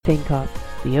think of.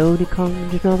 The only common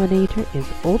denominator is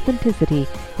authenticity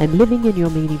and living in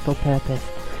your meaningful purpose.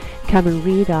 Come and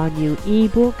read our new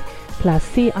ebook, plus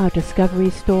see our Discovery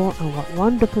store and what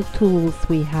wonderful tools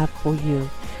we have for you.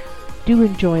 Do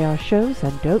enjoy our shows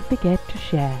and don't forget to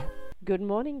share. Good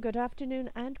morning, good afternoon,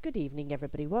 and good evening,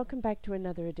 everybody. Welcome back to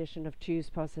another edition of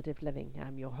Choose Positive Living.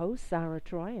 I'm your host, Sarah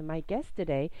Troy, and my guest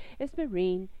today is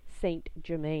Maureen St.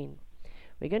 Germain.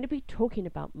 We're going to be talking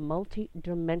about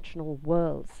multi-dimensional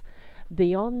worlds.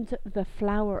 Beyond the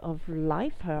Flower of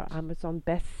Life, her Amazon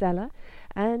bestseller,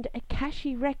 and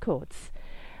Akashic Records.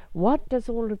 What does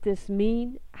all of this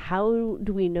mean? How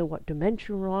do we know what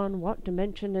dimension we're on? What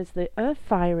dimension is the Earth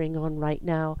firing on right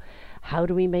now? How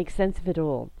do we make sense of it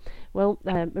all? Well,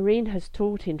 Maureen has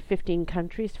taught in 15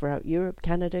 countries throughout Europe,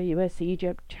 Canada, US,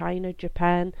 Egypt, China,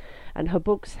 Japan, and her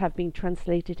books have been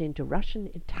translated into Russian,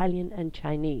 Italian, and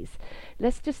Chinese.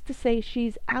 Let's just to say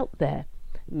she's out there.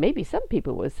 Maybe some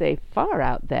people will say far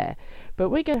out there, but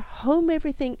we're going to home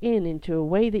everything into a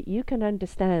way that you can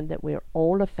understand that we're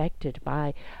all affected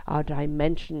by our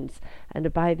dimensions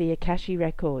and by the Akashic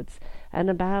Records and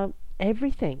about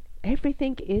everything.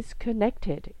 Everything is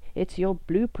connected. It's your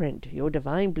blueprint, your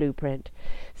divine blueprint.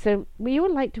 So we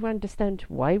all like to understand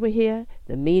why we're here,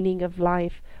 the meaning of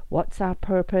life, what's our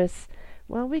purpose.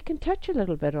 Well, we can touch a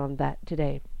little bit on that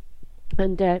today.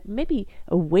 And maybe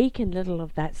awaken a little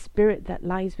of that spirit that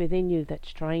lies within you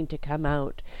that's trying to come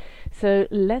out. So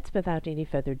let's, without any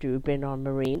further ado, bring on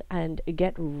Maureen and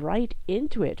get right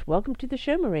into it. Welcome to the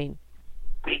show, Maureen.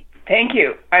 Thank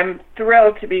you. I'm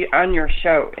thrilled to be on your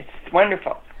show. It's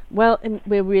wonderful. Well, and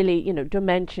we're really,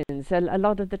 dimensions. A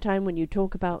lot of the time when you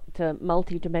talk about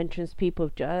multi-dimensions,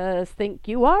 people just think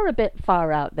you are a bit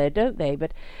far out there, don't they?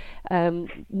 But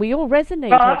we all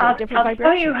resonate at different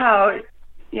vibrations.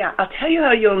 I'll tell you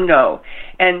how you'll know.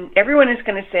 And everyone is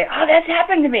going to say, oh, that's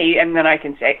happened to me. And then I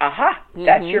can say, aha,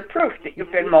 that's your proof that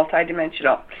you've been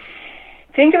multidimensional.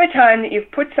 Think of a time that you've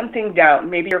put something down,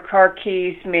 maybe your car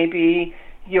keys, maybe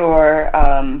your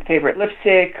favorite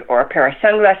lipstick or a pair of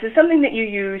sunglasses, something that you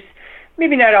use,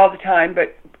 maybe not all the time,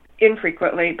 but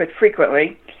infrequently, but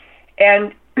frequently.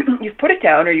 And you've put it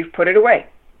down or you've put it away.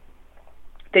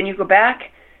 Then you go back.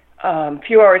 A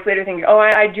few hours later thinking, oh,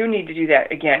 I do need to do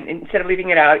that again. Instead of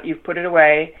leaving it out, you've put it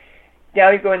away.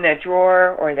 Now you go in that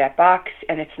drawer or that box,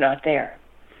 and it's not there.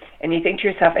 And you think to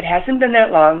yourself, it hasn't been that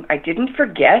long. I didn't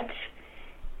forget.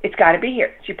 It's got to be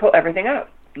here. So you pull everything out.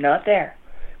 Not there.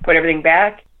 Put everything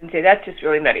back and say, that's just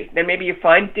really nutty. Then maybe you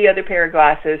find the other pair of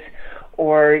glasses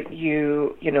or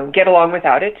you get along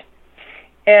without it.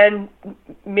 And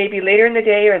maybe later in the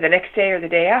day or the next day or the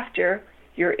day after,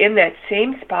 you're in that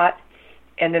same spot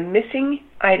and the missing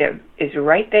item is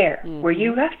right there where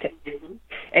you left it.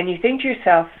 And you think to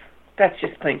yourself, that's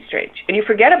just plain strange. And you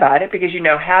forget about it because you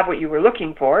now have what you were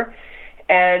looking for,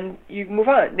 and you move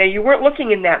on. Now, you weren't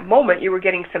looking in that moment. You were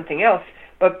getting something else.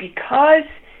 But because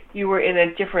you were in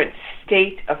a different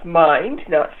state of mind,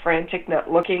 not frantic, not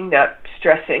looking, not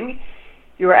stressing,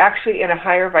 you were actually in a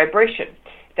higher vibration.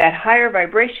 That higher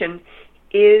vibration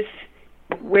is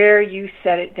where you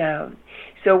set it down.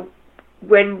 So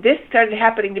when this started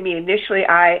happening to me initially,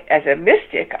 as a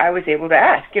mystic, I was able to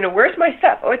ask, where's my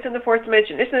stuff? Oh, it's in the fourth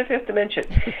dimension. It's in the fifth dimension.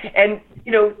 And,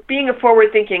 being a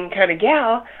forward-thinking kind of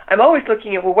gal, I'm always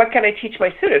looking at, well, what can I teach my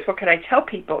students? What can I tell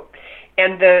people?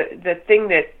 And the thing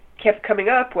that kept coming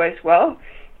up was, well,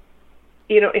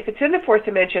 if it's in the fourth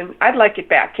dimension, I'd like it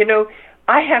back.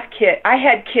 I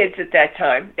had kids at that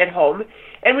time at home,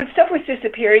 and when stuff was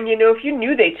disappearing, if you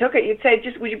knew they took it, you'd say,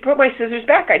 would you put my scissors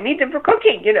back? I need them for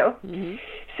cooking,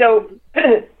 So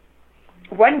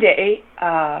one day,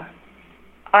 I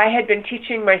had been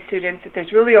teaching my students that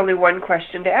there's really only one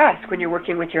question to ask when you're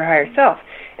working with your higher self,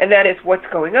 and that is what's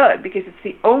going on, because it's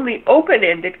the only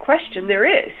open-ended question there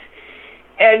is.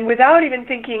 And without even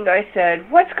thinking, I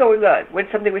said, what's going on when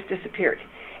something was disappeared?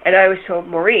 And I was told,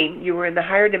 Maureen, you were in the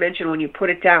higher dimension when you put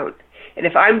it down. And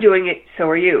if I'm doing it, so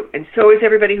are you. And so is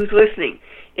everybody who's listening.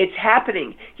 It's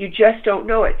happening. You just don't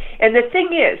know it. And the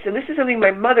thing is, and this is something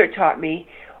my mother taught me,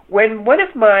 when one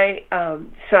of my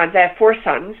sons, I have 4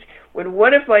 sons, when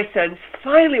one of my sons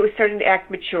finally was starting to act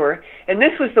mature, and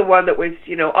this was the one that was,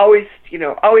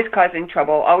 always causing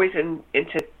trouble, always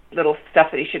into little stuff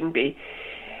that he shouldn't be,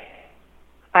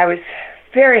 I was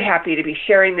very happy to be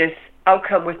sharing this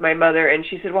outcome with my mother, and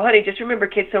she said, well, honey, just remember,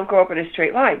 kids don't go up in a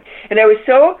straight line. And I was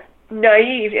so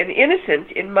naive and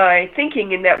innocent in my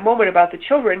thinking in that moment about the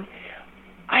children.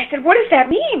 I said, what does that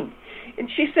mean? And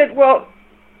she said, well,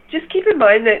 just keep in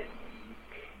mind that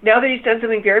now that he's done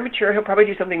something very mature, he'll probably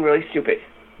do something really stupid.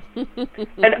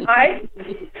 And I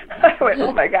went,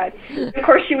 oh my God. Of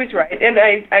course she was right. And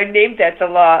I named that the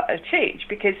law of change,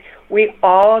 because we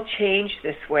all change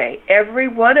this way. Every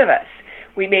one of us.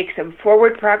 We make some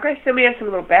forward progress, then we have some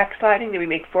little backsliding, then we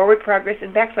make forward progress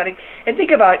and backsliding. And think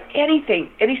about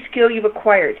anything, any skill you've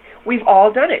acquired. We've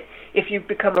all done it. If you've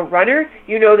become a runner,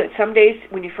 you know that some days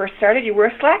when you first started, you were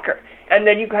a slacker. And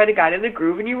then you kind of got in the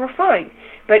groove and you were fine.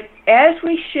 But as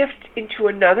we shift into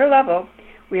another level,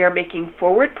 we are making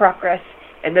forward progress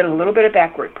and then a little bit of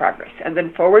backward progress. And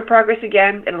then forward progress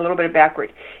again and a little bit of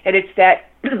backward. And it's that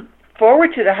forward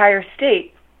to the higher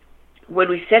state when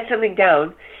we set something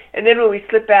down. And then when we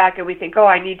slip back and we think, oh,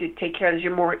 I need to take care of this,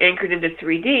 you're more anchored into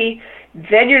 3D,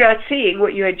 then you're not seeing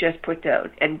what you had just put down.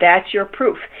 And that's your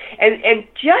proof. And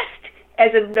just as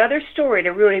another story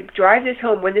to really drive this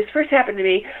home, when this first happened to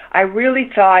me, I really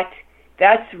thought,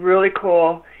 that's really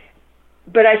cool.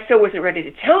 But I still wasn't ready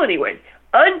to tell anyone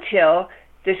until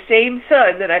the same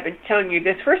son that I've been telling you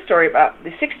this first story about,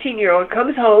 the 16-year-old,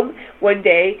 comes home one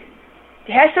day,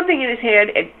 has something in his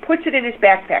hand, and puts it in his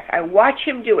backpack. I watch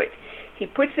him do it. He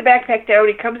puts the backpack down,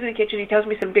 he comes in the kitchen, he tells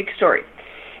me some big story.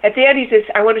 At the end he says,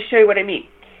 I want to show you what I mean.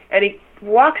 And he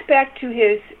walks back to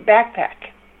his backpack,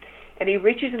 and he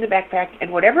reaches in the backpack,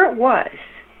 and whatever it was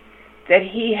that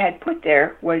he had put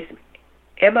there was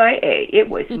MIA. It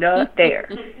was not there.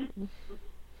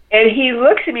 And he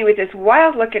looks at me with this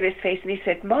wild look in his face, and he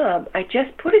said, Mom, I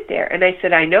just put it there. And I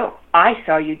said, I know. I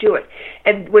saw you do it.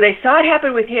 And when I saw it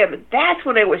happen with him, that's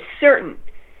when I was certain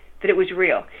that it was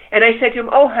real. And I said to him,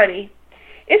 oh, honey,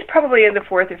 it's probably in the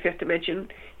fourth or fifth dimension.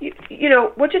 You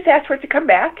know, we'll just ask for it to come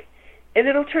back, and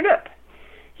it'll turn up.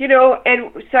 You know,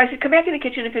 and so I said, come back in the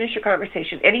kitchen and finish your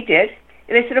conversation. And he did.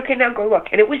 And I said, okay, now go look.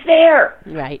 And it was there.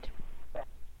 Right.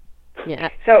 Yeah.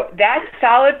 So that's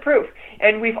solid proof.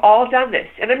 And we've all done this.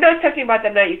 And I'm not talking about the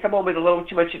night you come home with a little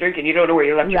too much to drink and you don't know where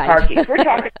you left your car keys. We're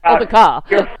talking about the car.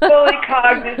 You're fully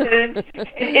cognizant.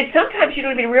 And sometimes you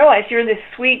don't even realize you're in this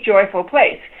sweet, joyful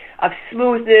place of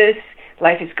smoothness.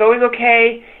 Life is going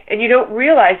okay, and you don't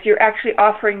realize you're actually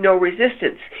offering no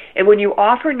resistance. And when you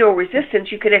offer no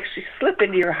resistance, you can actually slip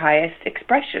into your highest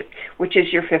expression, which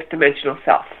is your fifth dimensional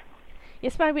self.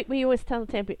 Yes, we always tell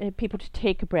people to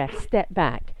take a breath, step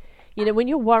back. You know, when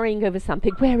you're worrying over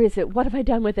something, where is it? What have I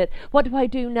done with it? What do I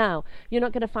do now? You're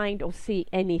not going to find or see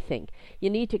anything. You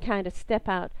need to kind of step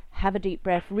out, have a deep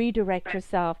breath, redirect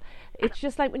yourself. It's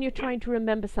just like when you're trying to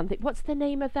remember something. What's the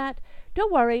name of that?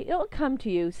 Don't worry, it'll come to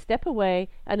you. Step away,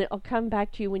 and it'll come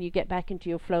back to you when you get back into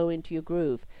your flow, into your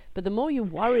groove. But the more you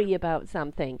worry about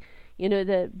something, you know,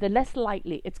 the less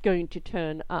likely it's going to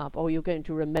turn up, or you're going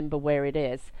to remember where it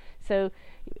is. So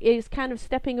it's kind of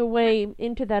stepping away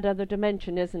into that other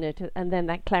dimension, isn't it? And then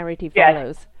that clarity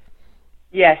follows.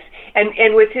 Yes.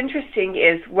 And what's interesting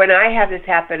is when I have this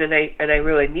happen, and I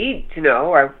really need to know,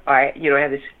 or I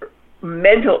have this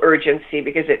mental urgency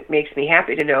because it makes me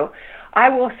happy to know, I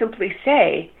will simply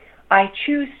say, I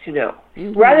choose to know,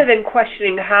 rather than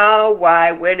questioning how,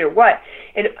 why, when, or what.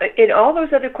 And in all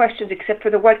those other questions, except for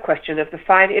the what question of the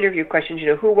 5 interview questions,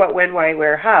 who, what, when, why,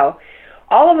 where, how,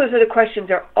 all of those other questions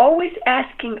are always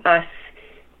asking us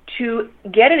to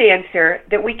get an answer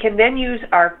that we can then use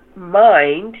our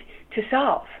mind to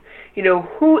solve.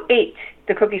 Who ate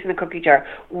the cookies in the cookie jar?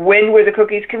 When were the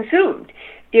cookies consumed?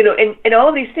 And all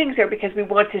of these things are because we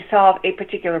want to solve a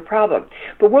particular problem.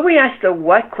 But when we ask the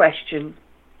what question,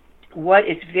 what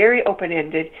is very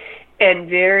open-ended and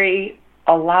very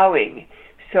allowing.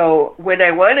 So when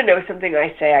I want to know something,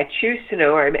 I say, I choose to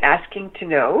know, or I'm asking to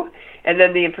know, and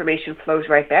then the information flows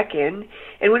right back in.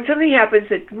 And when something happens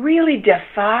that really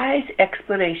defies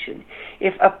explanation,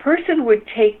 if a person would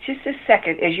take just a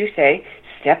second, as you say,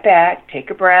 step back, take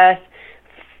a breath,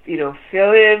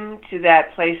 fill in to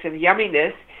that place of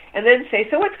yumminess, and then say,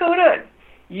 so what's going on?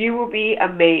 You will be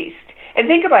amazed. And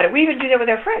think about it. We even do that with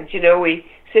our friends. We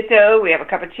sit down, we have a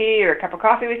cup of tea or a cup of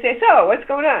coffee, we say, so what's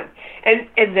going on?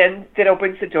 And then that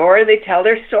opens the door and they tell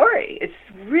their story. It's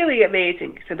really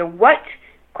amazing. So the what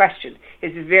question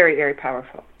is very, very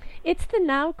powerful. It's the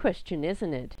now question,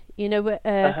 isn't it?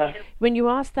 When you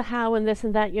ask the how and this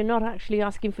and that, you're not actually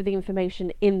asking for the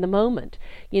information in the moment.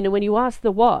 When you ask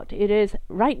the what, it is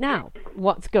right now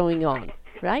what's going on,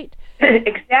 right?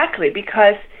 Exactly,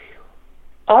 because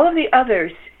all of the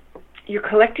others, you're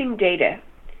collecting data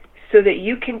so that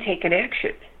you can take an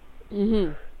action.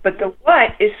 Mm-hmm. But the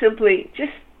what is simply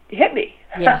just hit me.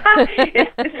 Yeah. It's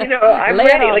just, I'm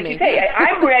ready. Like you say,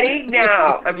 I'm ready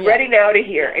now. I'm ready now to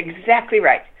hear. Exactly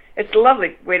right. It's a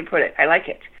lovely way to put it. I like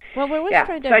it. Well, we're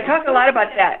trying to... So I talk a lot about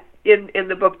that in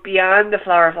the book Beyond the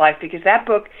Flower of Life, because that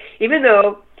book, even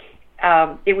though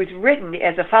it was written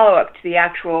as a follow-up to the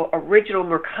actual original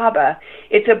Merkaba.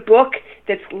 It's a book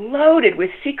that's loaded with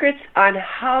secrets on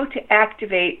how to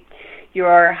activate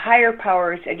your higher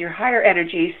powers and your higher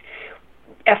energies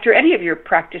after any of your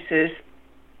practices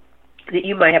that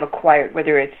you might have acquired,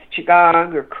 whether it's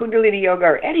Qigong or Kundalini Yoga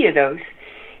or any of those.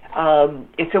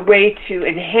 It's a way to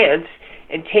enhance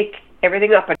and take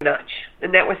everything up a notch,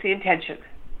 and that was the intention.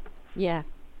 Yeah.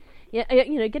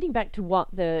 Yeah, getting back to what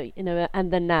the,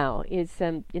 and the now is,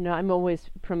 I'm always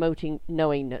promoting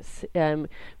knowingness,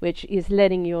 which is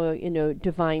letting your,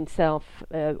 divine self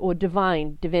or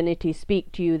divinity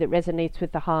speak to you, that resonates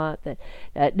with the heart,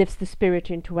 that lifts the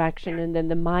spirit into action, and then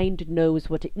the mind knows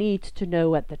what it needs to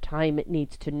know at the time it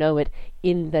needs to know it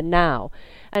in the now.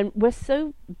 And we're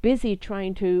so busy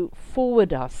trying to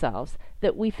forward ourselves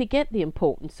that we forget the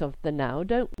importance of the now,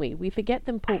 don't we? We forget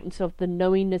the importance of the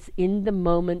knowingness in the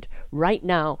moment. Right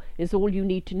now is all you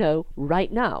need to know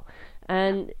right now.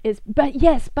 And but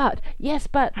I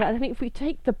think if we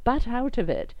take the but out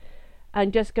of it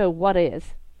and just go, what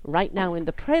is right now in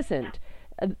the present,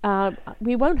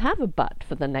 we won't have a but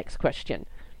for the next question.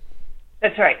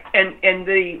 That's right. And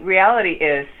the reality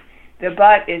is, the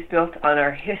but is built on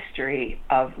our history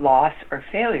of loss or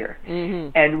failure. Mm-hmm.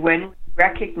 And when we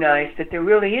recognize that there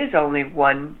really is only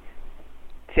one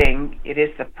thing, it is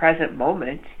the present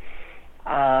moment,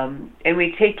 and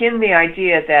we take in the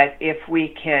idea that if we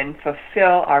can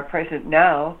fulfill our present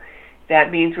now, that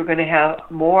means we're going to have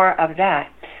more of that.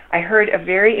 I heard a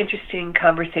very interesting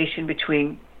conversation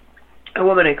between a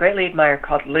woman I greatly admire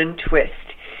called Lynn Twist.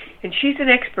 And she's an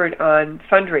expert on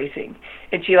fundraising.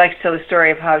 And she likes to tell the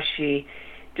story of how she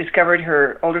discovered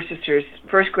her older sister's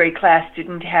first grade class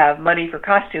didn't have money for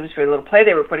costumes for the little play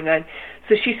they were putting on.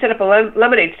 So she set up a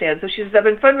lemonade stand. So she says, I've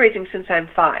been fundraising since I'm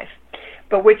 5.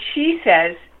 But what she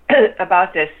says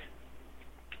about this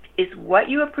is what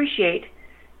you appreciate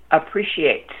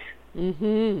appreciates.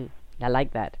 Mm-hmm. I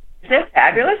like that. Isn't that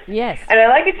fabulous? Yes. And I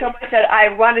like it so much that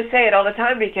I want to say it all the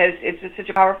time because it's just such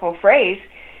a powerful phrase.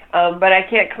 But I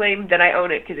can't claim that I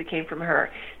own it because it came from her.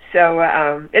 So,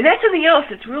 and that's something else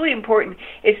that's really important.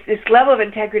 It's this level of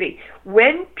integrity.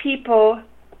 When people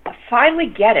finally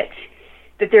get it,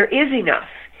 that there is enough,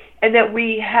 and that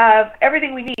we have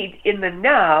everything we need in the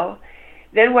now,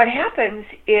 then what happens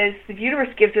is the universe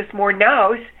gives us more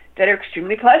nows that are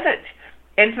extremely pleasant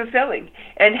and fulfilling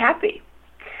and happy.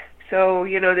 So,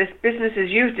 this business as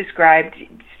you've described,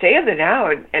 stay in the now,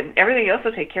 and everything else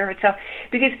will take care of itself.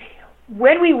 Because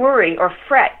when we worry or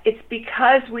fret, it's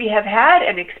because we have had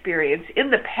an experience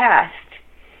in the past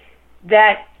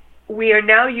that we are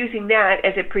now using that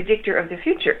as a predictor of the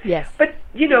future. Yes. But,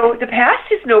 the past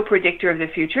is no predictor of the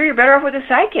future. You're better off with a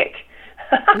psychic.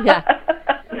 Yeah.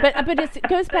 But it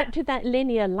goes back to that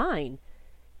linear line.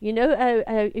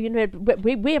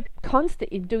 We're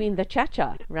constantly doing the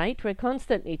cha-cha, right? We're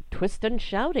constantly twist and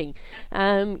shouting,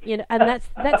 and that's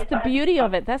the beauty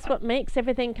of it. That's what makes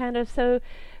everything kind of so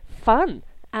fun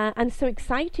and so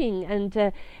exciting.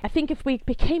 And I think if we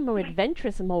became more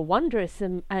adventurous and more wondrous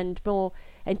and more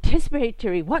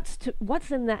anticipatory, what's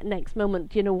in that next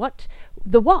moment? The what?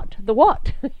 we would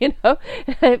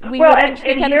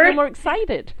actually kind of feel more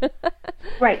excited.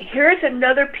 Right. Here's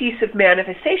another piece of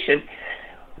manifestation.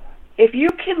 If you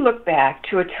can look back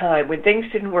to a time when things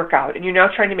didn't work out and you're now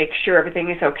trying to make sure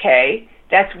everything is okay,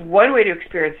 that's one way to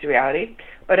experience the reality.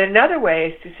 But another way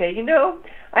is to say,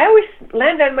 I always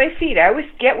land on my feet. I always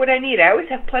get what I need. I always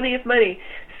have plenty of money.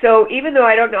 So even though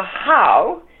I don't know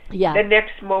how the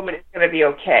next moment is going to be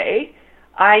okay,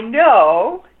 I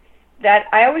know that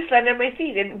I always land on my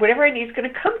feet, and whatever I need is going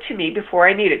to come to me before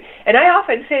I need it. And I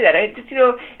often say that. I just,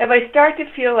 if I start to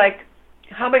feel like,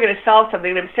 how am I going to solve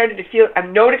something, and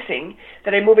I'm noticing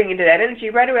that I'm moving into that energy,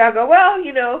 right away I'll go, well,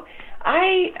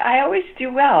 I always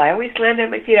do well. I always land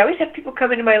on my feet. I always have people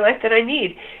come into my life that I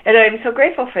need, and I'm so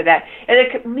grateful for that. And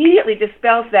it immediately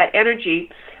dispels that energy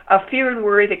of fear and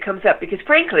worry that comes up, because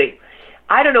frankly,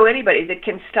 I don't know anybody that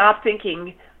can stop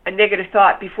thinking a negative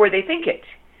thought before they think it,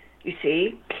 you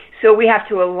see? So we have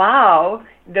to allow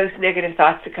those negative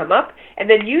thoughts to come up and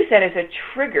then use that as a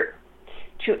trigger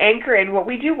to anchor in what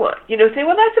we do want. Say,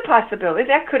 well, that's a possibility.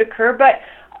 That could occur, but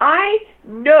I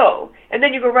know. And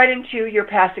then you go right into your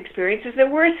past experiences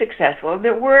that we're successful and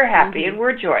that we're happy and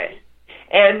we're joyous.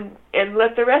 And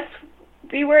let the rest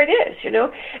be where it is,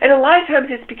 And a lot of times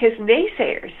it's because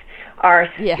naysayers are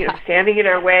standing in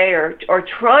our way or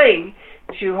trying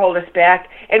to hold us back.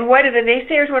 And why do the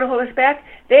naysayers want to hold us back?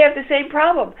 They have the same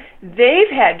problem. They've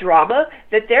had drama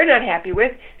that they're not happy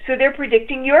with, so they're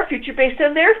predicting your future based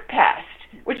on their past,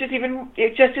 which is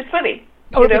just as funny.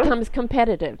 Or it becomes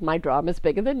competitive. My drama's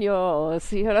bigger than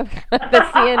yours. You know, the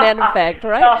CNN effect,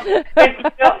 right?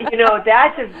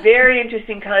 That's a very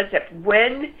interesting concept.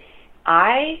 When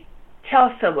I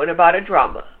tell someone about a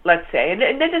drama, let's say, and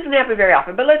that doesn't happen very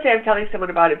often, but let's say I'm telling someone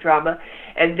about a drama,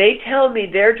 and they tell me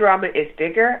their drama is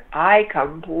bigger, I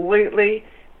completely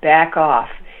back off.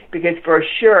 Because for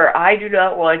sure, I do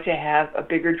not want to have a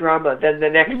bigger drama than the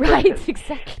next person. Right,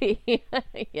 exactly.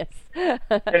 Yes.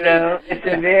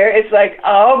 It's like,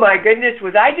 oh my goodness,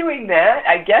 was I doing that?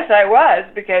 I guess I was,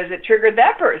 because it triggered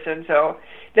that person. So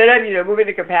then I'm, moving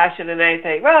to compassion, and I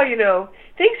think, well,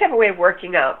 things have a way of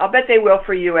working out. I'll bet they will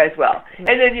for you as well. Mm-hmm.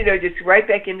 And then, just right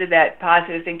back into that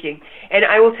positive thinking. And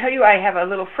I will tell you, I have a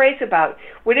little phrase about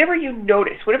whenever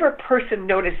a person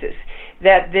notices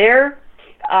that they're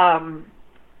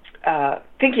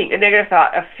thinking a negative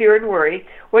thought of fear and worry,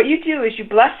 what you do is you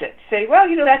bless it. Say, well,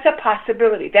 that's a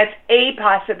possibility. That's a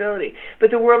possibility.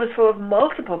 But the world is full of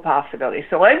multiple possibilities.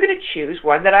 So I'm going to choose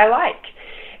one that I like.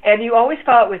 And you always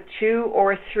follow it with 2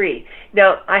 or 3.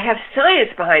 Now, I have science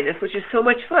behind this, which is so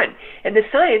much fun. And the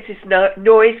science is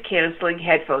noise-canceling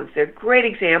headphones. They're a great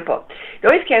example.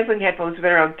 Noise-canceling headphones have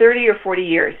been around 30 or 40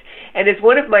 years. And as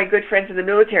one of my good friends in the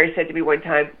military said to me one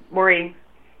time, Maureen,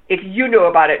 if you know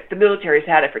about it, the military's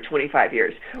had it for 25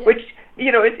 years, which,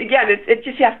 it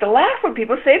just, you have to laugh when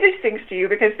people say these things to you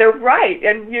because they're right.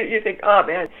 And you think, oh,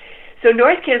 man. So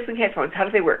noise-canceling headphones, how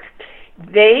do they work?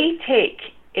 They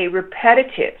take a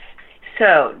repetitive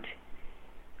sound,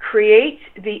 create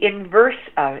the inverse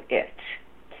of it,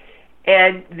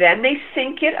 and then they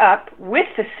sync it up with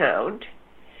the sound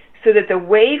so that the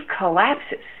wave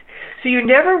collapses. So you're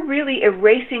never really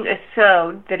erasing a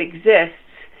sound that exists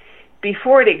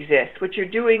before it exists. What you're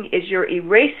doing is you're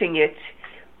erasing it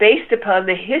based upon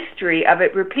the history of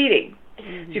it repeating.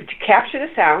 Mm-hmm. So you have to capture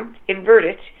the sound, invert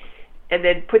it, and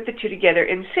then put the two together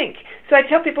in sync. So I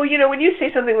tell people, when you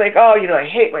say something like, oh, I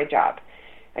hate my job,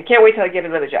 I can't wait till I get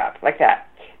another job, like that,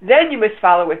 then you must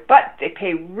follow with, but they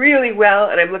pay really well,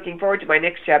 and I'm looking forward to my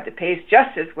next job that pays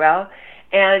just as well,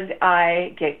 and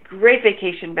I get great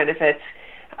vacation benefits,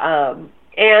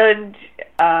 and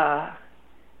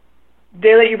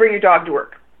they let you bring your dog to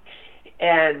work.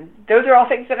 And those are all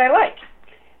things that I like.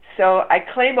 So I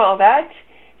claim all that,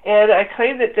 and I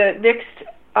claim that the next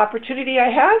opportunity I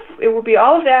have, it will be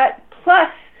all of that, plus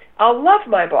I'll love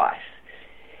my boss.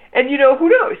 And, who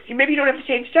knows? Maybe you don't have to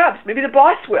change jobs. Maybe the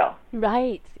boss will.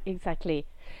 Right, exactly.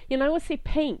 I always say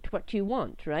paint what you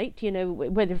want, right?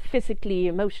 Whether physically,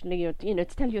 emotionally, or, to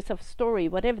tell yourself a story,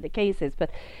 whatever the case is. But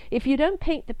if you don't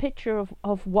paint the picture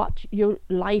of what your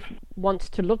life wants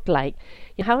to look like,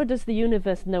 how does the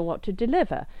universe know what to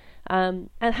deliver? And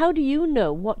how do you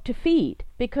know what to feed?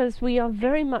 Because we are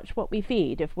very much what we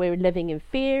feed. If we're living in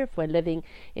fear, if we're living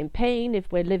in pain,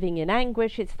 if we're living in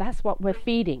anguish, that's what we're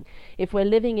feeding. If we're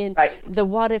living in the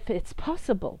what if it's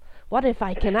possible, what if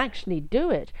I can actually do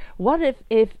it? What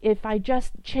if I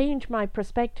just change my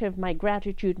perspective, my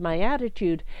gratitude, my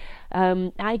attitude,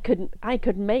 I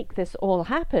could make this all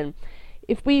happen.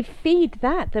 If we feed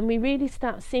that, then we really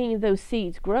start seeing those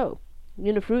seeds grow,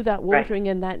 through that watering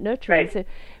and that nurturing. So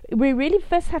we really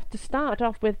first have to start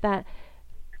off with that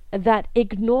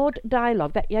ignored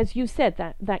dialogue, that, as you said,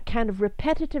 that kind of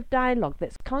repetitive dialogue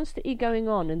that's constantly going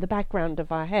on in the background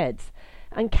of our heads,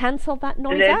 and cancel that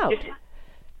noise out.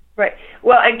 Right.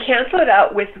 Well, and cancel it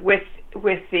out with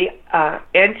the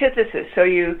antithesis. So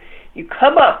you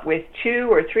come up with 2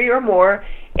 or 3 or more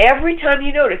every time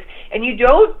you notice, and you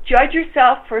don't judge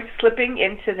yourself for slipping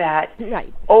into that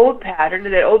old pattern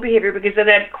and that old behavior, because then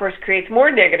that, of course, creates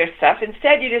more negative stuff.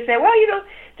 Instead, you just say, well,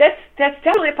 that's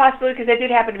definitely a possibility because that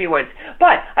did happen to me once.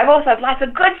 But I've also had lots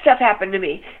of good stuff happen to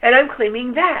me, and I'm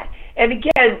claiming that. And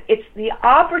again, it's the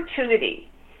opportunity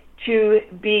to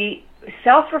be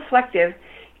self-reflective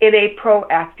in a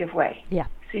proactive way. Yeah.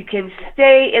 So you can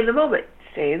stay in the moment,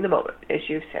 as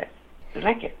you've said. I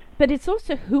like it. But it's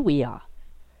also who we are.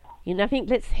 I think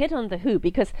let's hit on the who,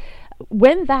 because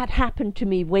when that happened to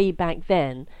me way back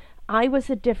then, I was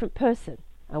a different person.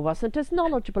 I wasn't as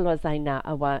knowledgeable as I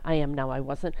am now. I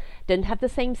didn't have the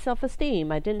same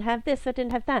self-esteem. I didn't have this, I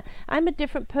didn't have that. I'm a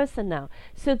different person now.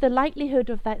 So the likelihood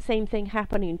of that same thing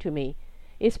happening to me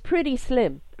is pretty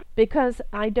slim, because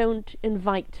I don't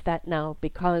invite that now,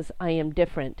 because I am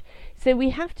different. So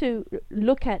we have to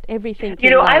look at everything.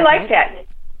 I like that.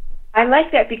 I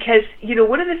like that because,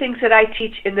 one of the things that I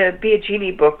teach in the Be a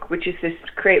Genie book, which is this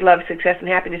Create Love, Success, and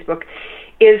Happiness book,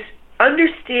 is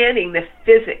understanding the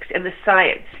physics and the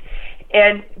science.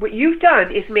 And what you've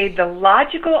done is made the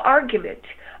logical argument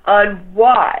on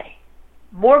why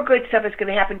more good stuff is going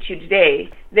to happen to you today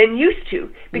than used to,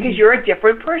 because you're a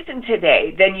different person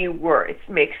today than you were. It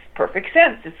makes perfect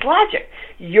sense. It's logic.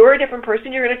 You're a different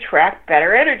person. You're going to attract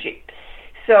better energy.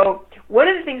 So one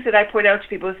of the things that I point out to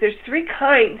people is there's three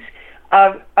kinds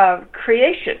of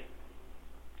creation.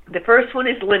 The first one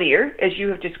is linear, as you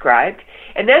have described,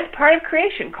 and that's part of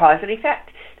creation, cause and effect.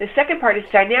 The second part is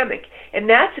dynamic, and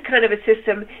that's a kind of a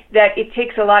system that it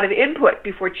takes a lot of input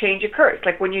before change occurs.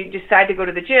 Like when you decide to go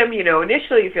to the gym,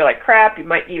 initially you feel like crap, you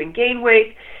might even gain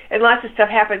weight, and lots of stuff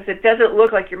happens that doesn't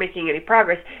look like you're making any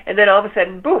progress, and then all of a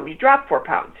sudden, boom, you drop 4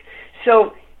 pounds.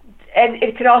 So, and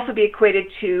it could also be equated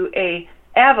to a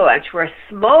avalanche, where a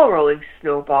small rolling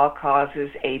snowball causes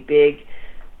a big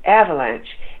avalanche.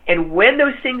 And when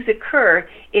those things occur,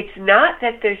 it's not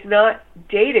that there's not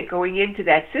data going into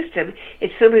that system.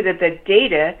 It's simply that the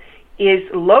data is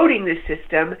loading the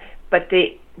system, but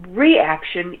the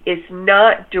reaction is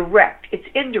not direct. It's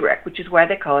indirect, which is why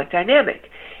they call it dynamic.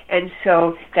 And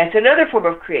so that's another form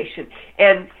of creation.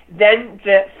 And then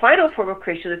the final form of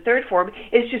creation, the third form,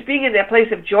 is just being in that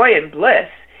place of joy and bliss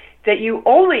that you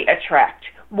only attract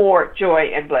more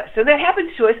joy and bliss. And that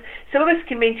happens to us. Some of us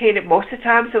can maintain it most of the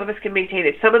time, some of us can maintain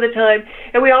it some of the time,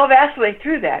 and we all vacillate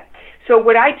through that. So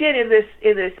what I did in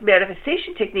this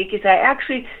manifestation technique is I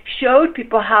actually showed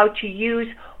people how to use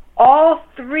all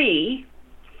three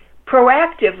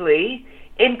proactively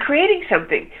in creating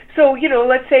something. So,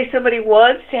 let's say somebody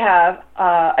wants to have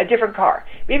a different car.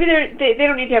 Maybe they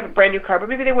don't need to have a brand new car, but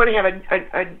maybe they want to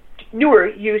have a newer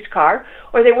used car,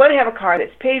 or they want to have a car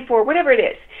that's paid for, whatever it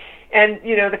is. And,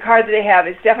 the car that they have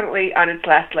is definitely on its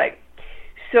last leg.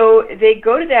 So they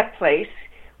go to that place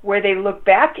where they look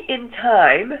back in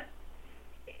time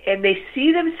and they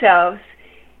see themselves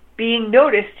being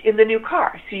noticed in the new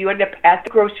car. So you end up at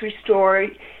the grocery store,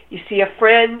 you see a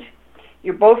friend,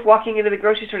 you're both walking into the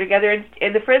grocery store together,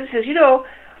 and the friend says,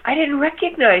 I didn't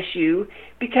recognize you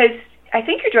because I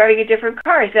think you're driving a different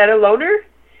car. Is that a loaner?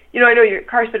 I know your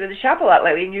car's been in the shop a lot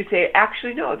lately, and you say,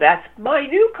 actually, no, that's my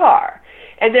new car.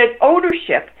 And then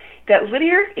ownership, that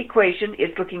linear equation is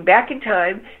looking back in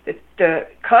time. The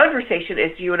conversation,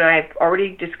 as you and I have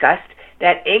already discussed,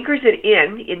 that anchors it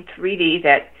in 3D,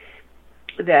 that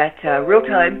real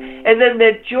time. And then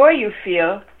the joy you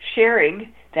feel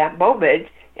sharing that moment,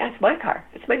 yeah, it's my car.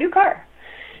 It's my new car.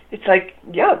 It's like,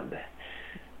 yum.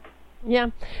 Yeah,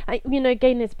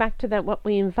 again, it's back to that what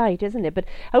we invite, isn't it? But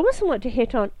I also want to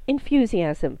hit on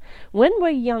enthusiasm. When we're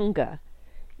younger,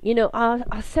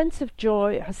 our sense of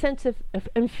joy, our sense of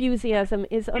enthusiasm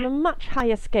is on a much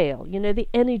higher scale. The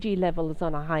energy level is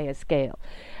on a higher scale.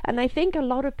 And I think a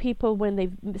lot of people, when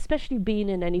they've especially been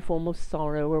in any form of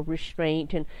sorrow or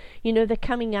restraint, and, they're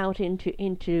coming out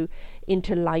into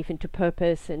life, into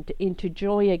purpose, and into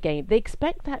joy again, they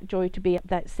expect that joy to be at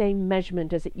that same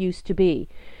measurement as it used to be.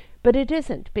 But it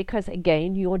isn't, because,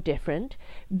 again, you're different.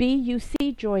 B, you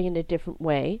see joy in a different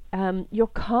way. You're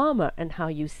calmer in how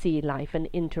you see life and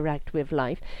interact with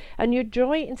life. And your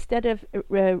joy, instead of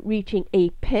reaching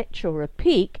a pitch or a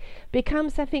peak,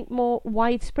 becomes, I think, more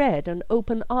widespread and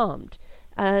open-armed,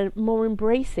 more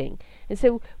embracing. And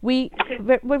so we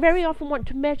very often want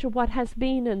to measure what has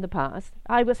been in the past.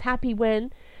 I was happy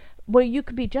when, well, you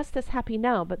could be just as happy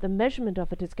now, but the measurement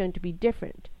of it is going to be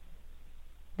different.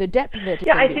 The depth of it.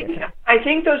 Yeah, I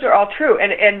think those are all true.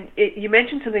 And you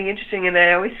mentioned something interesting, and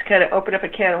I always kind of open up a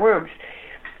can of worms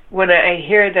when I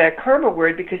hear the karma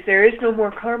word, because there is no more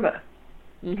karma.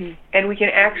 Mm-hmm. And we can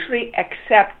actually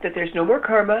accept that there's no more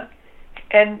karma,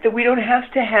 and that we don't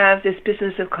have to have this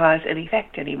business of cause and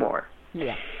effect anymore.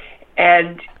 Yeah.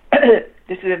 And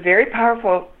this is a very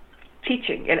powerful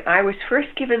teaching, and I was first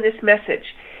given this message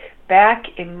back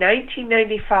in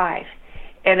 1995,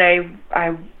 and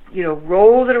I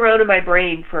rolled it around in my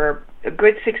brain for a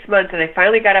good 6 months, and I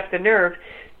finally got up the nerve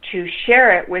to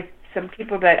share it with some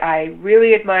people that I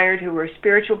really admired, who were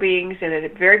spiritual beings and had a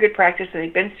very good practice, and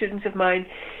they'd been students of mine.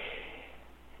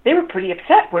 They were pretty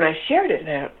upset when I shared it,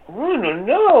 and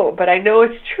no, but I know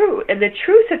it's true. And the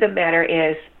truth of the matter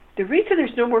is, the reason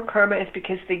there's no more karma is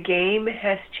because the game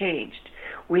has changed.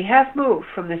 We have moved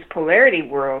from this polarity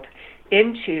world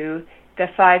into the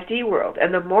 5D world,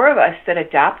 and the more of us that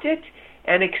adopt it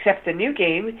and accept the new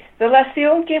game, the less the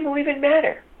old game will even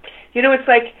matter. It's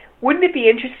like, wouldn't it be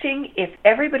interesting if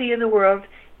everybody in the world,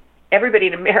 everybody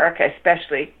in America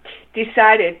especially,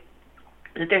 decided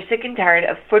that they're sick and tired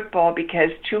of football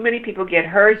because too many people get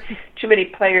hurt, too many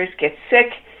players get sick,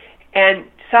 and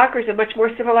soccer is a much more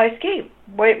civilized game.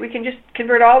 We can just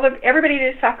convert everybody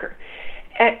to soccer.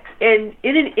 And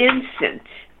in an instant,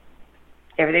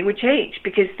 everything would change,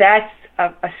 because that's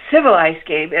a civilized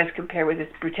game as compared with this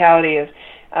brutality of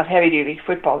of heavy-duty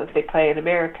football that they play in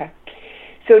America.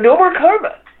 So no more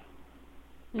karma.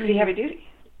 Pretty heavy duty.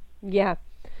 Yeah.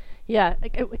 Yeah.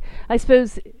 I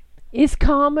suppose, is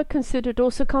karma considered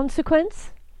also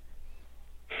consequence?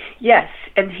 Yes.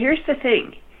 And here's the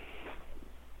thing.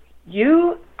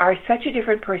 You are such a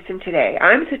different person today.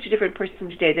 I'm such a different person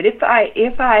today that if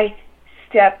I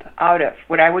step out of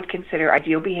what I would consider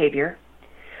ideal behavior,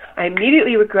 I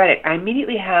immediately regret it. I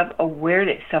immediately have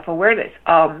awareness, self-awareness.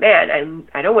 Oh man,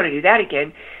 I don't want to do that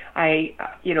again.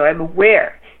 I'm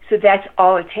aware. So that's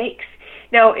all it takes.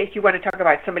 Now, if you want to talk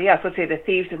about somebody else, let's say the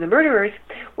thieves and the murderers,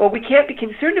 well, we can't be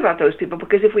concerned about those people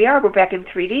because if we are, we're back in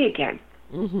 3D again.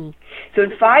 Mm-hmm. So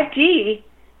in 5D,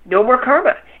 no more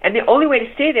karma. And the only way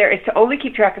to stay there is to only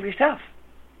keep track of yourself.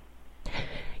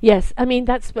 Yes, I mean,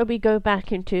 that's where we go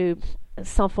back into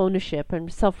self-ownership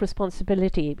and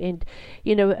self-responsibility. And,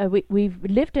 we've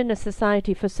lived in a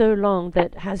society for so long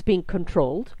that has been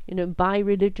controlled, by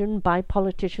religion, by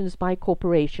politicians, by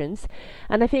corporations.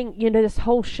 And I think, this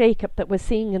whole shake-up that we're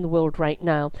seeing in the world right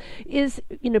now is,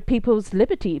 people's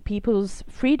liberty, people's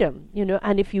freedom,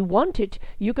 and if you want it,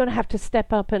 you're going to have to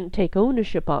step up and take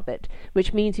ownership of it,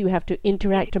 which means you have to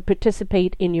interact and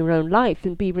participate in your own life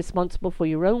and be responsible for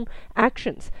your own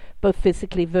actions, both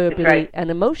physically, verbally,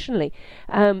 and emotionally.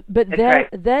 But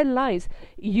their lives,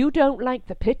 you don't like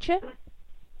the picture,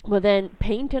 well then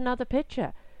paint another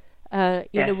picture.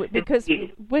 Because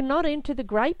we're not into the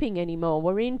griping anymore.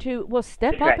 We're into,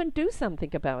 step up and do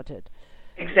something about it.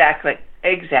 Exactly.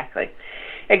 And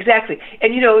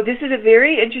this is a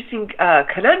very interesting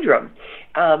conundrum,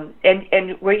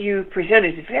 and what you present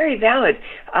is very valid.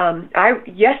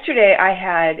 Yesterday I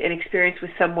had an experience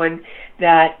with someone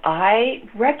that I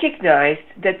recognized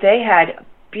that they had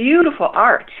beautiful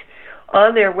art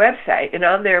on their website and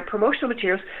on their promotional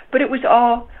materials, but it was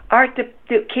all art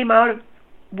that came out of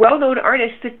well-known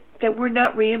artists that were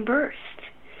not reimbursed.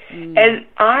 And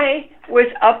I was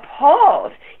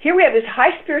appalled. Here we have this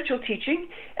high spiritual teaching,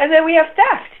 and then we have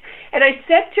theft. And I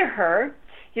said to her,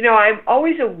 I'm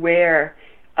always aware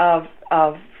of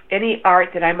any art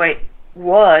that I might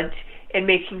want and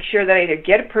making sure that I either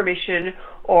get a permission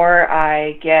or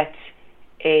I get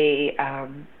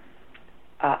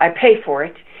I pay for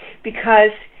it,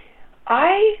 because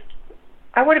I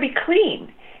want to be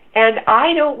clean, and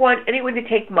I don't want anyone to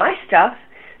take my stuff.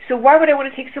 So why would I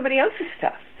want to take somebody else's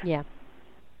stuff? Yeah.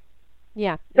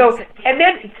 Yeah. So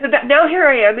now here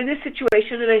I am in this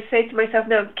situation, and I say to myself,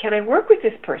 now can I work with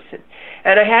this person?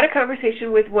 And I had a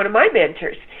conversation with one of my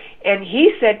mentors, and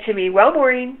he said to me, well,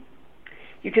 Maureen,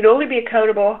 you can only be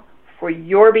accountable for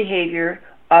your behavior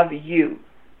of you.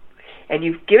 And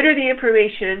you've given her the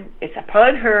information, it's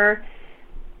upon her,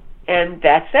 and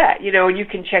that's that. And you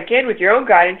can check in with your own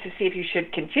guidance to see if you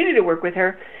should continue to work with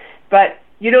her, but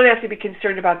you don't have to be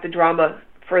concerned about the drama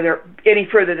any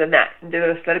further than that.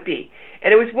 Just let it be.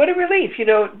 And it was, what a relief.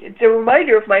 It's a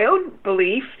reminder of my own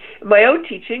belief, my own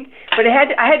teaching, but I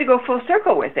had to go full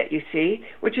circle with it, you see,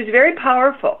 which is very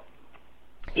powerful.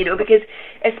 Because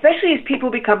especially as people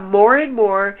become more and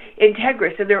more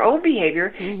integrous in their own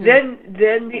behavior, then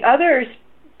the others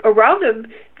around them,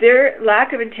 their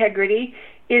lack of integrity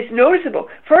is noticeable.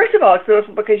 First of all, it's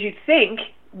noticeable because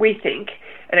we think,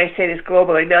 and I say this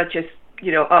globally, not just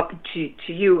up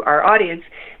to you, our audience,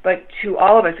 but to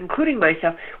all of us, including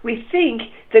myself, we think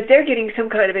that they're getting some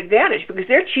kind of advantage because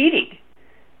they're cheating,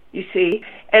 you see.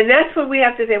 And that's when we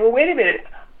have to say, well, wait a minute,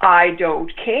 I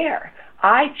don't care.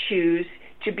 I choose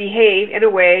to behave in a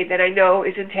way that I know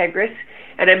is integrous,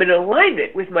 and I'm in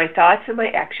alignment with my thoughts and my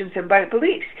actions and my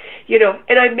beliefs.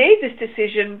 And I made this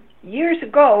decision years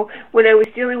ago when I was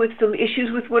dealing with some issues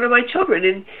with one of my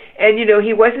children, and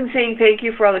he wasn't saying thank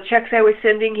you for all the checks I was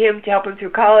sending him to help him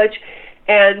through college,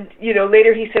 and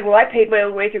later he said, well, I paid my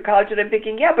own way through college, and I'm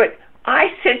thinking, yeah, but I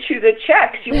sent you the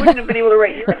checks. You wouldn't have been able to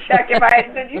write your check if I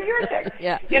had sent you your check.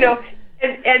 Yeah.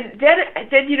 And then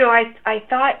I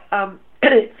thought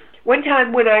one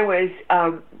time when I was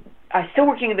still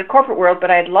working in the corporate world, but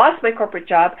I had lost my corporate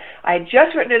job. I had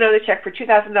just written another check for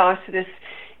 $2,000 to this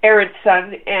errant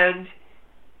son, and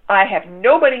I have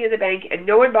no money in the bank and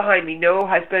no one behind me, no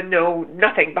husband, no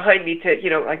nothing behind me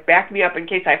to, back me up in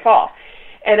case I fall.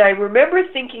 And I remember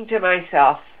thinking to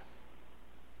myself,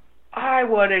 I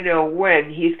want to know when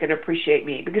he's going to appreciate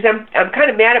me, because I'm kind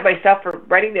of mad at myself for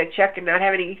writing that check and not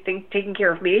having anything taking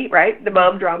care of me, right? The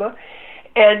mom drama.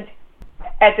 And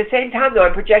at the same time, though,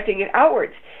 I'm projecting it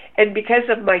outwards. And because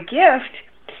of my gift,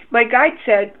 my guide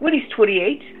said, when he's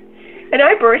 28, and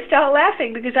I burst out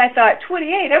laughing because I thought,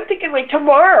 28, I'm thinking like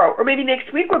tomorrow or maybe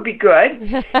next week would be good.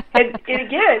 and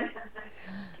again,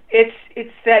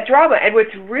 it's that drama. And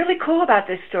what's really cool about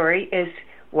this story is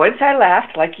once I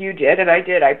laughed like you did, and I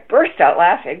did, I burst out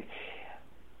laughing,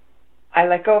 I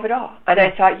let go of it all. And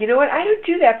I thought, you know what, I don't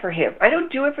do that for him. I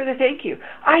don't do it for the thank you.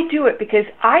 I do it because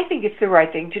I think it's the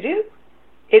right thing to do.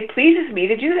 It pleases me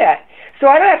to do that. So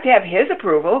I don't have to have his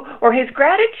approval or his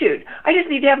gratitude. I just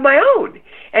need to have my own.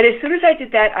 And as soon as I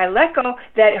did that, I let go.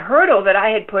 That hurdle that I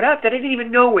had put up that I didn't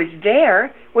even know was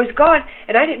there was gone,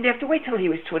 and I didn't have to wait till he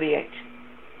was 28.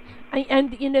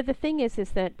 And the thing is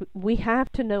that we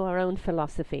have to know our own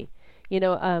philosophy.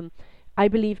 I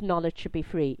believe knowledge should be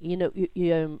free.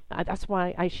 That's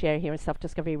why I share here on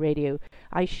Self-Discovery Radio.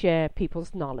 I share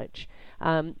people's knowledge.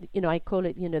 I call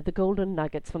it, the golden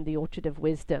nuggets from the orchard of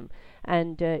wisdom.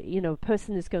 And, a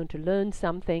person is going to learn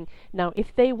something. Now,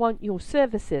 if they want your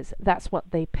services, that's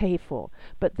what they pay for.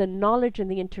 But the knowledge and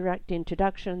the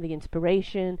introduction, the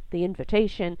inspiration, the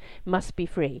invitation must be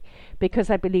free. Because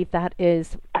I believe that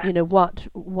is, what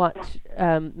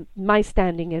my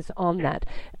standing is on that.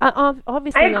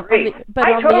 Obviously, I agree. But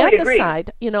I on totally the other agree.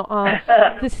 side,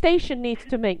 the station needs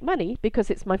to make money because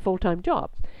it's my full-time job.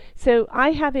 So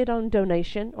I have it on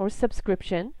donation or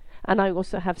subscription, and I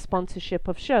also have sponsorship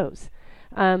of shows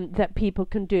that people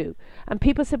can do. And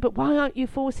people said, but why aren't you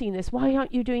forcing this? Why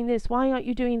aren't you doing this? Why aren't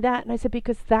you doing that? And I said,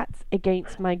 because that's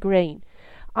against my grain.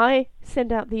 I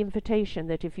send out the invitation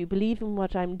that if you believe in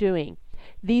what I'm doing,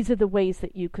 these are the ways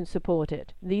that you can support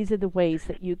it. These are the ways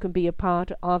that you can be a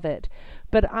part of it.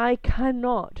 But I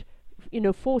cannot,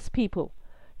 force people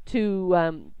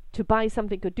to buy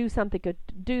something or do something or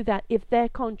do that if their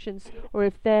conscience or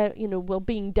if their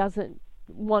well-being doesn't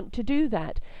want to do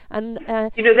that. And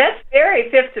that's very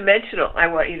fifth dimensional, I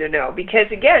want you to know,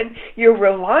 because again, you're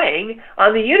relying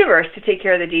on the universe to take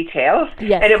care of the details.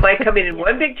 Yes. And it might come in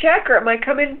one big check, or it might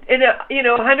come in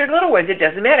 100 little ones. It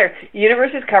doesn't matter. The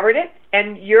universe has covered it,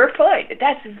 and you're fine.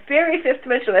 That's very fifth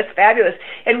dimensional. That's fabulous.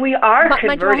 And we are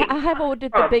converting. I have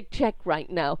ordered the big check right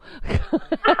now.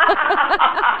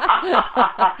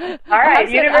 All right,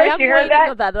 universe, you heard that?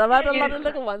 I've had a lot of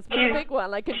little ones, but a big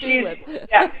one I could do with.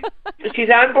 Yeah. She's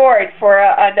on board for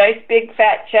a nice big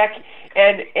fat check,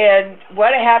 and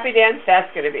what a happy dance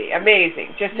that's going to be.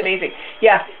 Amazing, just amazing.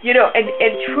 Yeah,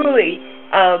 and truly,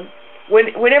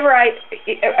 whenever I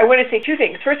want to say two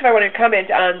things. First of all, I want to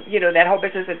comment on that whole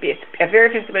business of a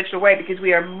very fifth dimensional way, because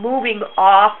we are moving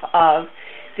off of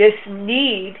this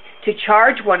need to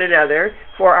charge one another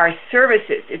for our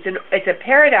services. It's a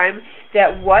paradigm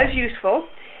that was useful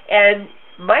and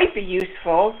might be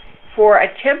useful for a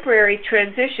temporary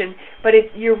transition, but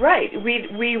you're right. We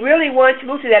really want to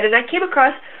move to that. And I came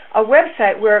across a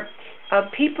website where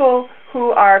people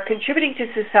who are contributing to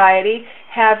society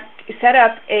have set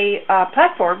up a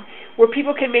platform where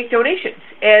people can make donations,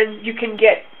 and you can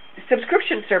get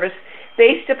subscription service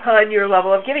based upon your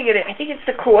level of giving. And I think it's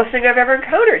the coolest thing I've ever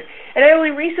encountered. And I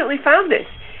only recently found this.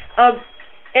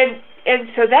 And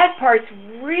so that part's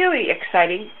really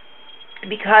exciting,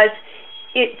 because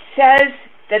it says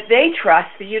that they trust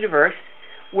the universe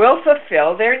will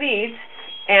fulfill their needs,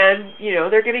 and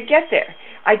they're going to get there.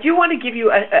 I do want to give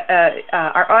you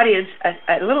our audience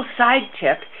a little side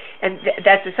tip, and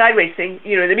that's a sideways thing.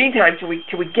 In the meantime, till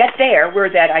we get there where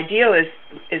that ideal is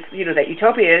that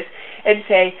utopia is, and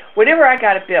say, whenever I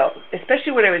got a bill,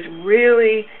 especially when I was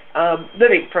really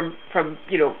living from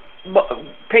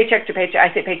paycheck to paycheck.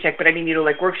 I say paycheck, but I mean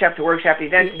like workshop to workshop,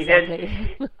 event to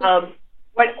event.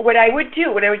 What I would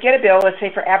do when I would get a bill, let's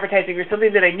say for advertising or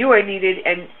something that I knew I needed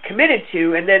and committed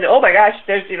to, and then, oh my gosh,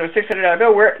 there's $600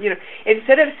 bill, where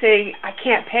instead of saying I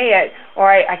can't pay it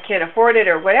or I can't afford it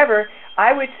or whatever,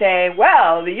 I would say,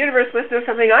 well, the universe must know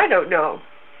something I don't know,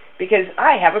 because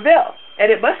I have a bill, and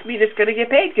it must mean it's going to get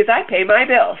paid because I pay my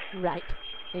bills. Right,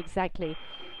 exactly.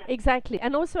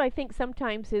 And also I think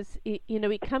sometimes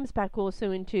it comes back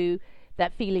also into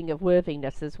that feeling of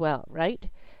worthiness as well, right?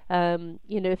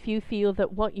 If you feel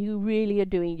that what you really are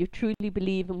doing, you truly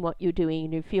believe in what you're doing,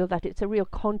 and you feel that it's a real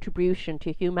contribution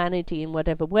to humanity in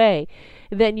whatever way,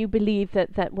 then you believe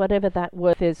that whatever that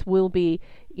worth is will be,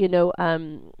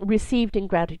 received in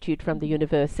gratitude from the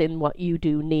universe in what you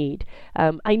do need.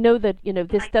 I know that,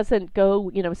 this doesn't go,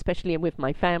 especially with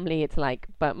my family, it's like,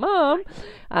 but Mom,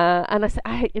 and I say,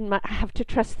 I have to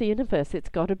trust the universe. It's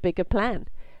got a bigger plan.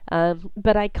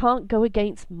 But I can't go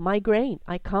against my grain.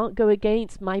 I can't go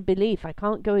against my belief. I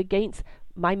can't go against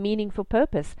my meaningful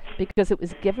purpose, because it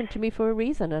was given to me for a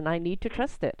reason, and I need to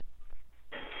trust it.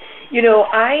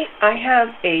 I have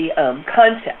a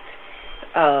concept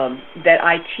that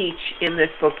I teach in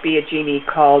this book, Be a Genie,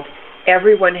 called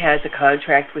Everyone Has a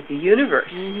Contract with the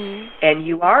Universe. Mm-hmm. And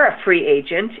you are a free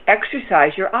agent.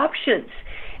 Exercise your options.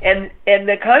 And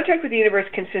the contract with the universe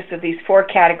consists of these 4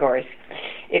 categories.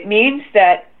 It means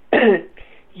that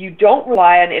You don't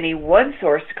rely on any one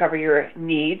source to cover your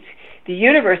needs. The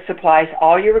universe supplies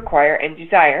all you require and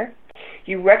desire.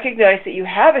 You recognize that you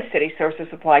have a steady source of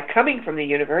supply coming from the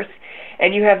universe,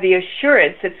 and you have the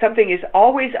assurance that something is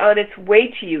always on its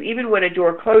way to you, even when a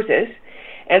door closes,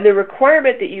 and the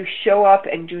requirement that you show up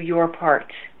and do your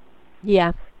part.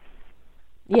 Yeah.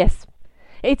 Yes.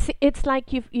 It's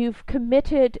like you've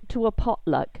committed to a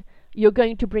potluck. You're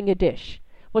going to bring a dish.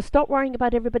 Well, stop worrying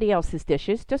about everybody else's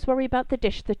dishes. Just worry about the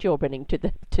dish that you're bringing to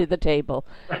the table.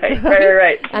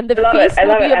 Right. And the feast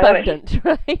will be abundant,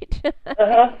 right?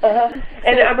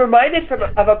 And I'm reminded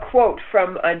of a quote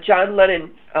from John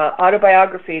Lennon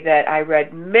autobiography that I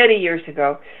read many years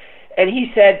ago, and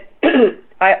he said,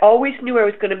 "I always knew I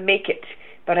was going to make it,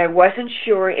 but I wasn't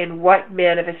sure in what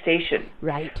manifestation.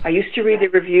 Right. I used to read the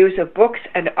reviews of books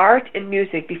and art and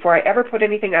music before I ever put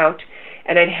anything out,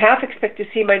 and I'd half expect to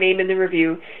see my name in the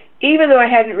review, even though I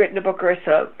hadn't written a book or a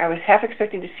song. I was half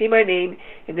expecting to see my name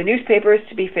in the newspapers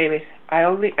to be famous. I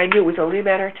knew it was only a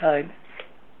matter of time."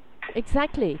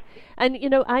 Exactly. And,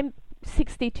 I'm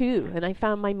 62 and I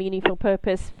found my meaningful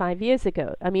purpose 5 years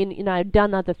ago. I mean, I've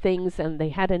done other things and they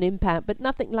had an impact, but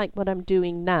nothing like what I'm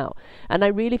doing now. And I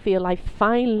really feel I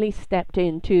finally stepped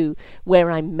into where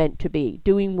I'm meant to be,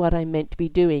 doing what I'm meant to be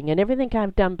doing. And everything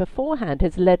I've done beforehand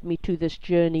has led me to this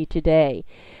journey today.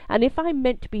 And if I'm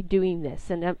meant to be doing this,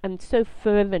 and I'm so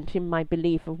fervent in my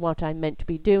belief of what I'm meant to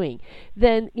be doing,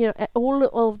 then, all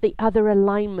of the other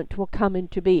alignment will come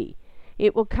into be.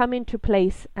 It will come into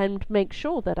place and make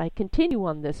sure that I continue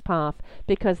on this path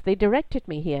because they directed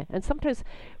me here. And sometimes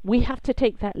we have to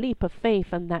take that leap of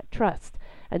faith and that trust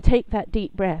and take that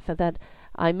deep breath that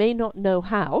I may not know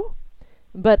how,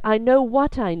 but I know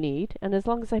what I need. And as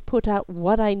long as I put out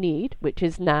what I need, which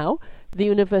is now, the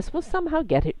universe will somehow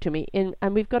get it to me. And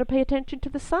we've got to pay attention to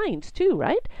the signs too,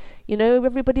 right?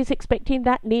 Everybody's expecting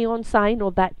that neon sign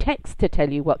or that text to tell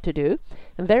you what to do.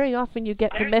 And very often you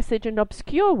get the message in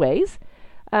obscure ways.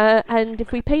 And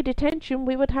if we paid attention,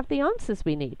 we would have the answers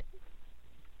we need.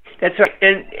 That's right.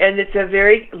 And it's a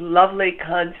very lovely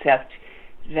concept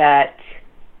that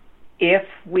if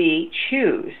we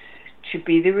choose to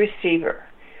be the receiver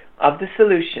of the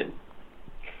solution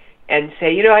and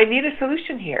say, I need a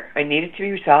solution here. I need it to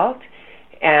be resolved,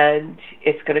 and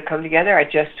it's going to come together. I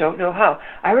just don't know how.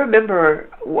 I remember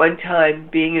one time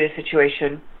being in a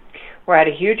situation where I had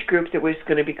a huge group that was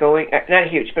going to be going, not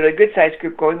huge, but a good-sized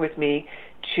group going with me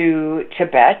to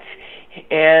Tibet,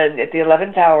 and at the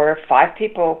 11th hour, 5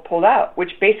 people pulled out,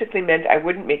 which basically meant I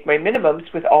wouldn't make my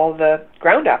minimums with all the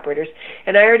ground operators,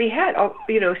 and I already had,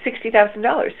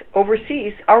 $60,000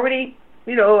 overseas, already,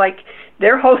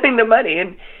 they're holding the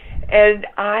money, and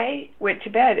I went to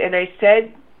bed, and I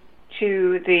said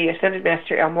to the Ascended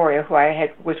Master El Morya, who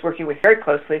I was working with very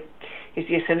closely. He's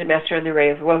the Ascended Master on the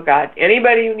Ray of the Will of God.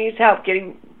 Anybody who needs help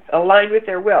getting aligned with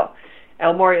their will,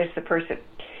 El Morya is the person.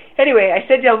 Anyway, I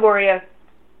said to El Morya,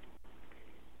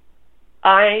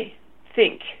 I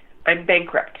think I'm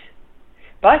bankrupt,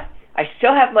 but I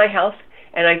still have my house,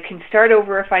 and I can start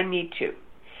over if I need to.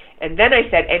 And then I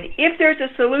said, and if there's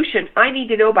a solution, I need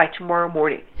to know by tomorrow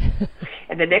morning.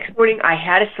 And the next morning, I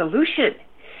had a solution.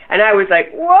 And I was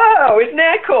like, whoa, isn't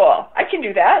that cool? I can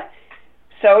do that.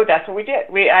 So that's what we did.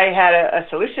 I had a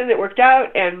solution that worked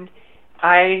out, and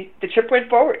the trip went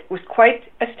forward. It was quite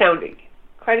astounding.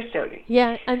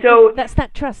 Yeah, and so that's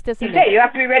that trust, isn't it? You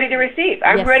have to be ready to receive.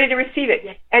 I'm ready to receive it.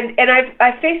 Yes. And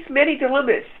I've faced many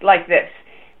dilemmas like this,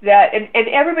 and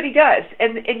everybody does.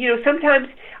 And sometimes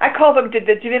I call them the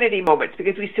divinity moments,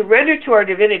 because we surrender to our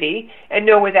divinity and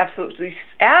know with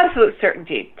absolute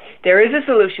certainty there is a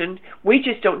solution. We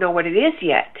just don't know what it is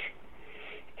yet.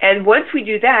 And once we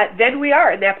do that, then we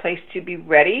are in that place to be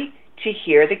ready to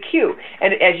hear the cue.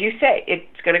 And as you say,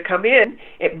 it's going to come in.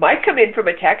 It might come in from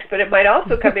a text, but it might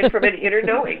also come in from an inner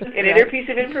knowing, an inner piece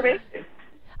of information.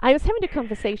 I was having a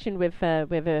conversation with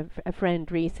a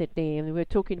friend recently, and we were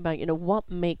talking about, what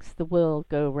makes the world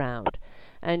go round.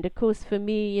 And of course, for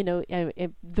me,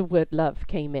 the word love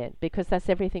came in, because that's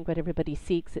everything what everybody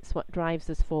seeks. It's what drives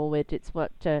us forward. It's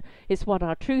what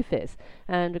our truth is.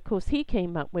 And of course, he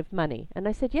came up with money. And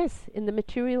I said, yes, in the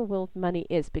material world, money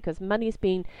is, because money's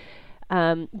been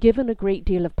given a great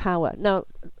deal of power. Now,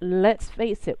 let's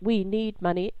face it, we need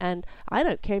money, and I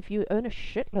don't care if you earn a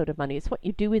shitload of money. It's what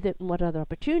you do with it and what other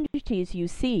opportunities you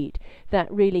seed that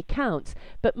really counts.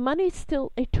 But money's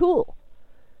still a tool.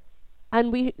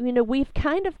 And we've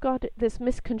kind of got this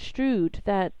misconstrued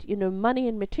that, money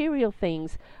and material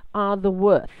things are the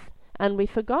worth. And we've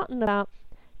forgotten about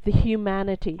the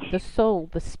humanity, the soul,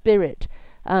 the spirit,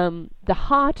 the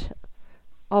heart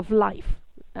of life.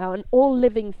 and all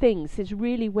living things is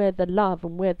really where the love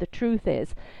and where the truth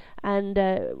is. And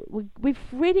we've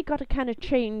really got to kind of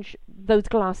change those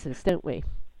glasses, don't we?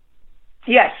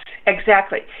 Yes,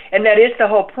 exactly. And that is the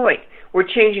whole point. We're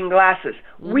changing glasses.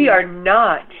 Mm-hmm. We are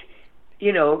not,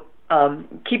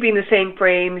 keeping the same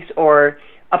frames or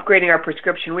upgrading our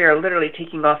prescription. We are literally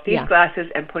taking off these glasses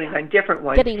and putting on different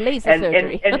ones. Getting laser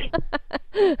surgery.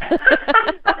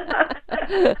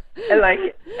 I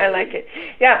like it.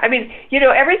 Yeah, I mean,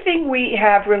 everything we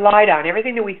have relied on,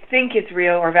 everything that we think is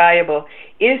real or valuable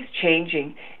is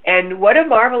changing. And what a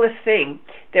marvelous thing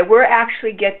that we're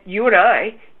actually you and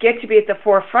I get to be at the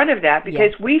forefront of that,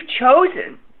 because we've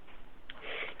chosen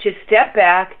to step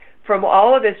back from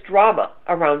all of this drama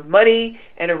around money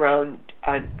and around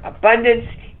abundance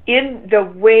in the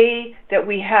way that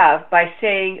we have by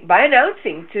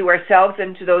announcing to ourselves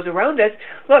and to those around us,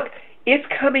 look, it's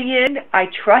coming in, I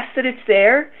trust that it's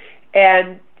there,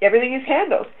 and everything is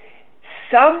handled.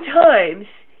 Sometimes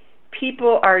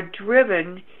people are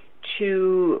driven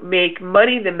to make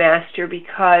money the master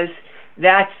because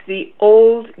that's the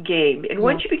old game. And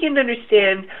once you begin to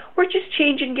understand, we're just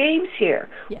changing games here.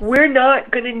 Yes. We're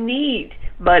not going to need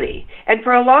money. And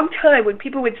for a long time, when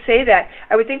people would say that,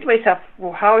 I would think to myself,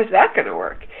 well, how is that going to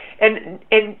work? And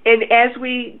as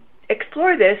we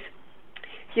explore this,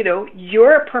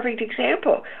 you're a perfect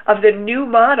example of the new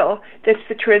model that's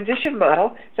the transition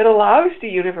model that allows the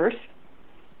universe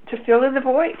to fill in the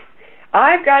void.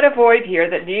 I've got a void here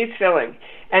that needs filling,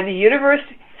 and the universe,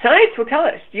 science will tell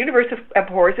us, the universe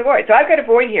abhors a void. So I've got a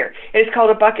void here, and it's called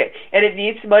a bucket, and it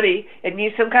needs money. It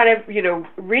needs some kind of,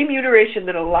 remuneration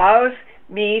that allows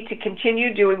me to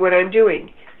continue doing what I'm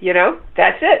doing.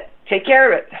 That's it. Take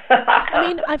care of it. I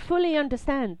mean, I fully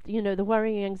understand, the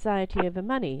worrying anxiety over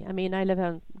money. I mean, I live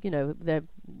on, the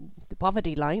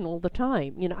poverty line all the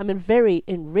time. I'm a very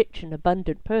enriched and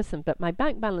abundant person, but my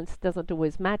bank balance doesn't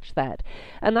always match that.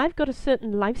 And I've got a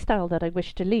certain lifestyle that I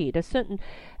wish to lead, a certain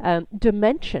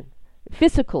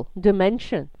physical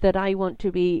dimension that I want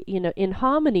to be, in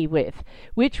harmony with,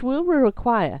 which will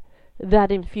require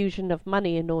that infusion of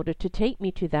money in order to take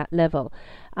me to that level.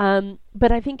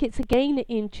 But I think it's again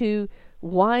into,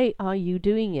 why are you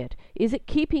doing it? Is it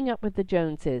keeping up with the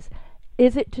Joneses?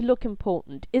 Is it to look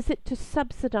important? Is it to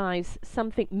subsidize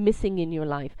something missing in your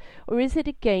life? Or is it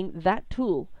again that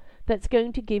tool that's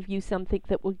going to give you something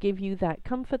that will give you that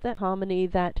comfort, that harmony,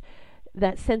 that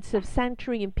sense of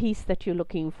sanctuary and peace that you're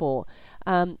looking for?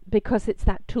 Because it's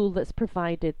that tool that's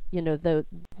provided,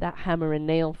 that hammer and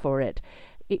nail for it.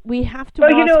 We have to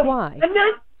ask why.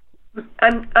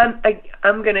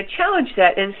 I'm going to challenge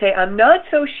that and say I'm not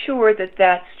so sure that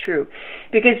that's true,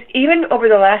 because even over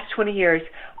the last 20 years,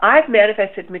 I've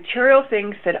manifested material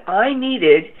things that I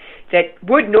needed that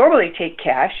would normally take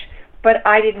cash, but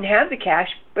I didn't have the cash,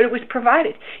 but it was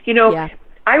provided.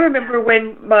 I remember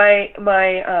when my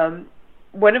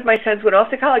one of my sons went off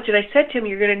to college, and I said to him,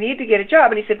 "You're going to need to get a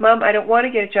job." And he said, "Mom, I don't want to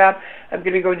get a job. I'm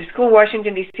going to be going to school in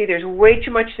Washington, D.C. There's way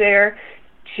too much there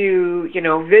to,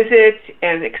 visit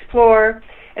and explore,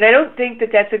 and I don't think that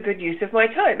that's a good use of my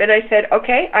time." And I said,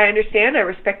 "Okay, I understand. I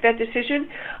respect that decision.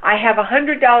 I have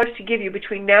 $100 to give you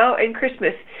between now and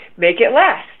Christmas. Make it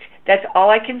last. That's all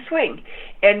I can swing."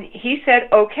 And he said,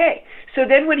 "Okay." So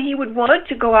then when he would want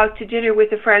to go out to dinner with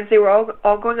the friends, they were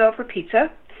all going out for pizza,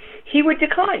 he would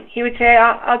decline. He would say,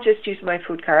 I'll just use my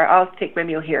food card. I'll take my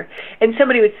meal here. And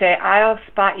somebody would say, "I'll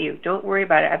spot you. Don't worry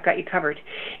about it. I've got you covered."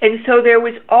 And so there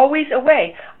was always a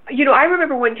way. I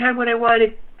remember one time when I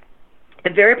wanted a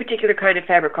very particular kind of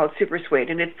fabric called super suede,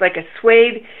 and it's like a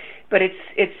suede, but it's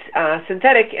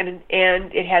synthetic, and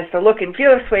it has the look and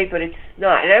feel of suede, but it's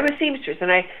not. And I'm a seamstress,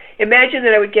 and I imagined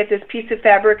that I would get this piece of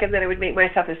fabric, and then I would make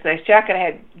myself this nice jacket. I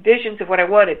had visions of what I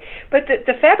wanted, but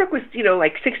the fabric was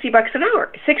like $60 an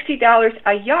hour, $60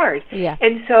 a yard. Yeah.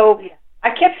 And so I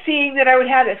kept seeing that I would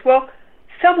have this. Well,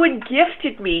 someone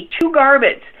gifted me 2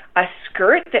 garments. A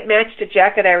skirt that matched a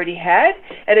jacket I already had,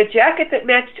 and a jacket that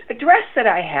matched a dress that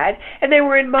I had, and they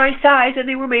were in my size, and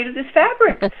they were made of this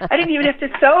fabric. I didn't even have to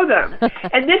sew them.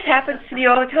 And this happens to me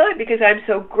all the time because I'm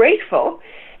so grateful.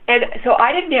 And so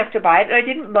I didn't have to buy it, and I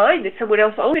didn't mind that someone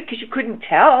else owned it because you couldn't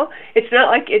tell. It's not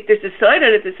like there's a sign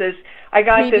on it that says, "I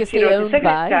got previously this, owned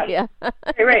by." Yeah.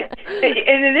 Right.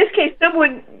 And in this case,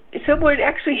 someone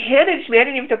actually handed it to me. I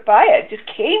didn't even have to buy it. It just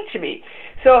came to me.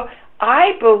 So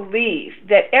I believe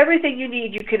that everything you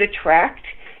need you can attract,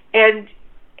 and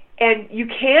you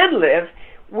can live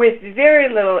with very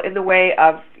little in the way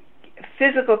of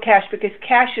physical cash, because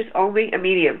cash is only a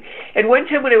medium. And one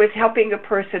time when I was helping a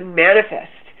person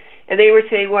manifest And they were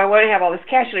saying, well, I want to have all this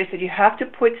cash. And I said, you have to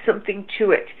put something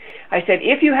to it. I said,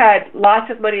 if you had lots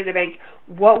of money in the bank,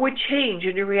 what would change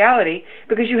in your reality?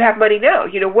 Because you have money now.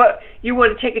 You know, what you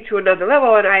want to take it to another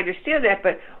level, and I understand that,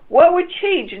 but what would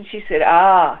change? And she said,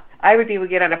 I would be able to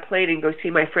get on a plane and go see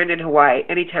my friend in Hawaii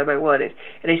anytime I wanted.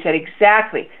 And I said,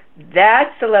 exactly.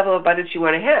 That's the level of abundance you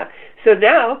want to have. So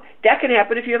now that can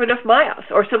happen if you have enough miles,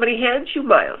 or somebody hands you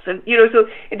miles. And, you know, so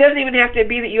it doesn't even have to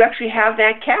be that you actually have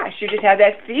that cash. You just have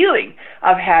that feeling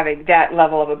of having that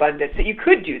level of abundance, that you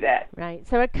could do that. Right.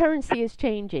 So our currency is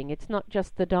changing. It's not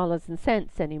just the dollars and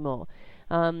cents anymore.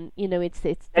 You know, it's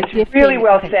That's really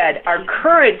well said. Our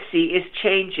currency is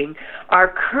changing. Our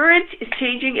current is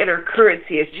changing, and our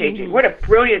currency is changing. Mm-hmm. What a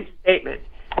brilliant statement.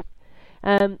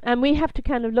 And we have to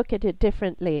kind of look at it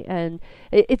differently. And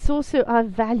it's also our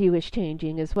value is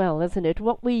changing as well, isn't it?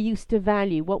 What we used to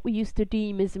value, what we used to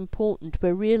deem is important,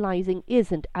 we're realizing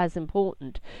isn't as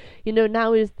important. You know,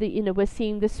 now we're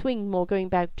seeing the swing more going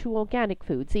back to organic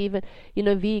foods, even, you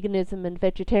know, veganism and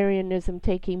vegetarianism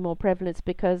taking more prevalence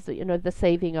because, you know, the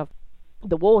saving of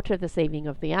the water, the saving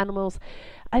of the animals.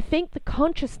 I think the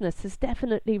consciousness is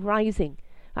definitely rising.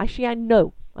 Actually, I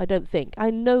know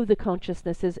the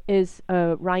consciousness is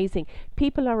rising.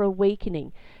 People are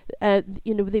awakening.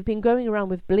 You know, they've been going around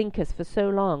with blinkers for so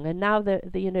long, and now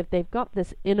you know, they've got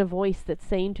this inner voice that's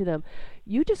saying to them,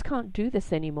 you just can't do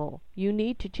this anymore. You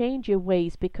need to change your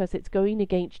ways because it's going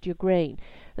against your grain.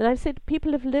 And I've said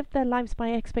people have lived their lives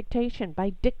by expectation, by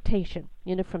dictation,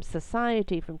 you know, from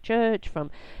society, from church,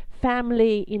 from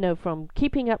family, you know, from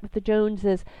keeping up with the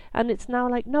Joneses, and it's now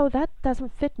like, no, that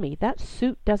doesn't fit me. That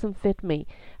suit doesn't fit me,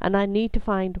 and I need to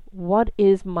find what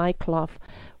is my cloth.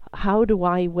 How do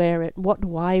I wear it? What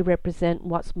do I represent?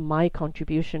 What's my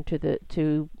contribution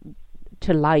to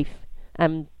life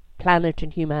and planet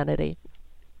and humanity?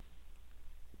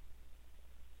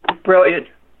 Brilliant,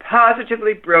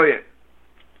 positively brilliant.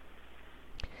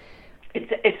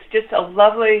 It's just a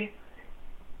lovely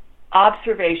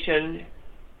observation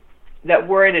that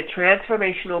we're in a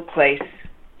transformational place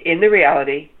in the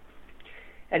reality,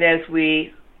 and as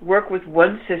we work with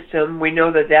one system, we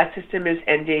know that that system is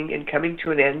ending and coming to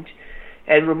an end,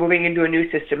 and we're moving into a new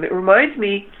system. It reminds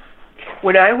me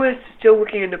when I was still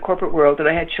working in the corporate world and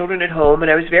I had children at home,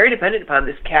 and I was very dependent upon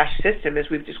this cash system as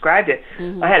we've described it.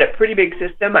 Mm-hmm. I had a pretty big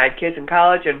system. I had kids in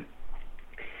college, and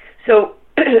so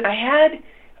I had,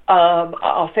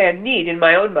 I'll say, a need in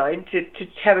my own mind to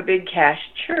have a big cash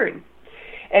churn.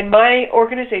 And my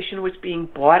organization was being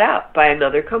bought out by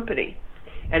another company.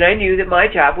 And I knew that my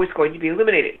job was going to be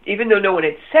eliminated. Even though no one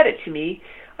had said it to me,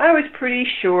 I was pretty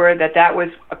sure that that was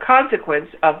a consequence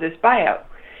of this buyout.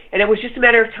 And it was just a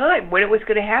matter of time when it was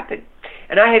going to happen.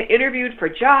 And I had interviewed for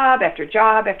job after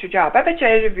job after job. I bet you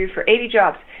I interviewed for 80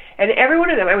 jobs. And every one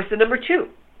of them, I was the number 2.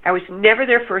 I was never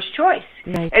their first choice.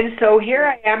 Right. And so here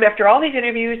I am after all these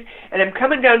interviews, and I'm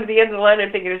coming down to the end of the line.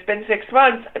 I'm thinking, it's been 6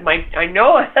 months. I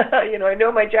know, you know, I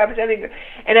know my job is ending.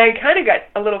 And I kind of got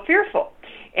a little fearful.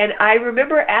 And I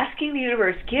remember asking the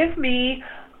universe, give me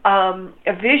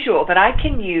a visual that I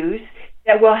can use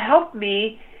that will help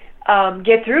me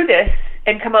get through this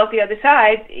and come out the other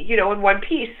side, you know, in one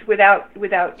piece without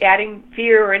adding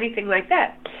fear or anything like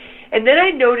that. And then I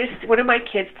noticed one of my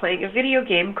kids playing a video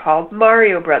game called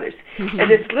Mario Brothers. Mm-hmm.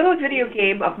 And this little video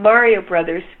game of Mario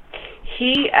Brothers,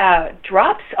 he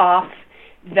drops off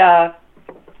the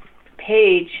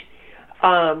page.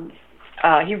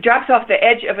 He drops off the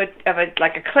edge of a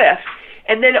like a cliff,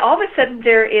 and then all of a sudden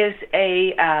there is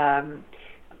an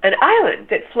island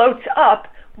that floats up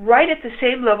right at the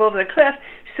same level of the cliff.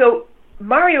 So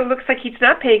Mario looks like he's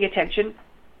not paying attention,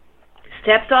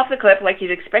 steps off the cliff like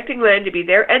he's expecting land to be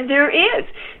there, and there is.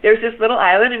 There's this little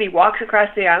island, and he walks across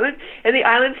the island, and the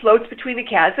island floats between the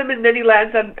chasm, and then he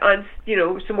lands on you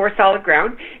know, some more solid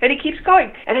ground, and he keeps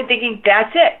going. And I'm thinking,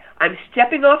 that's it. I'm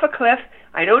stepping off a cliff.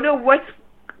 I don't know what's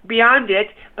beyond it,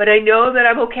 but I know that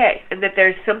I'm okay, and that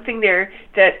there's something there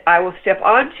that I will step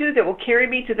onto that will carry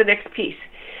me to the next piece.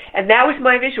 And that was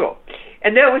my visual.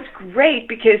 And that was great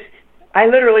because I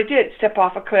literally did step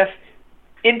off a cliff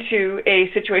into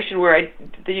a situation where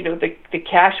the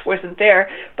cash wasn't there,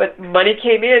 but money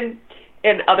came in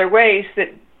other ways that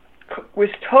was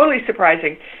totally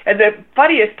surprising. And the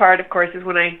funniest part, of course, is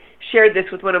when I shared this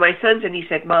with one of my sons, and he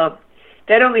said, "Mom,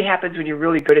 that only happens when you're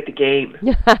really good at the game."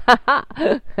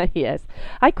 Yes.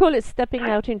 I call it stepping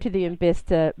out into the abyss,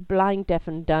 blind, deaf,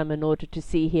 and dumb, in order to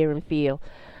see, hear, and feel.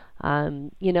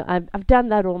 You know, I've done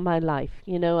that all my life,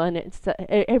 you know, and it's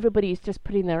everybody's just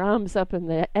putting their arms up in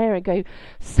the air and going,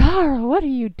 Sarah, what are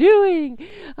you doing?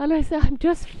 And I say, I'm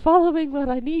just following what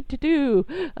I need to do.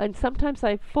 And sometimes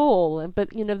I fall,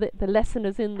 but you know, the lesson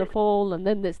is in the fall, and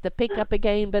then there's the pick up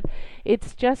again. But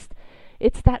it's just,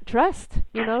 it's that trust,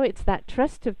 you know, it's that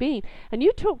trust of being. And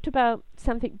you talked about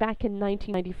something back in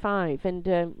 1995,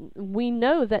 and we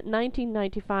know that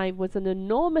 1995 was an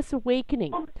enormous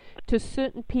awakening to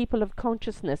certain people of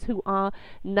consciousness who are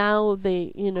now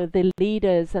the, you know, the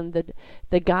leaders and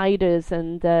the guiders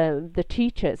and the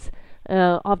teachers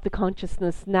of the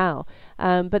consciousness now.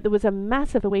 But there was a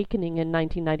massive awakening in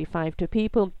 1995 to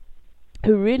people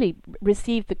who really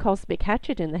received the cosmic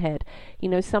hatchet in the head. You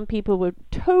know, some people were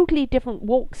totally different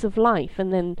walks of life,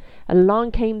 and then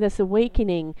along came this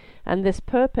awakening and this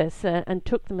purpose and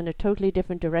took them in a totally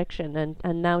different direction.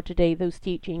 And now today those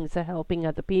teachings are helping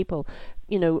other people,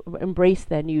 you know, embrace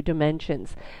their new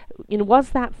dimensions. You know, was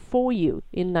that for you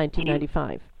in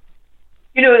 1995?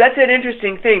 You know, that's an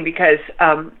interesting thing, because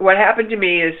what happened to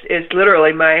me is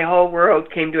literally my whole world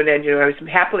came to an end. You know, I was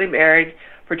happily married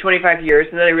for 25 years,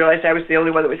 and then I realized I was the only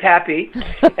one that was happy.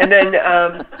 And then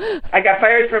I got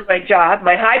fired from my job,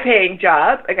 my high-paying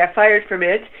job. I got fired from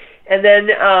it. And then,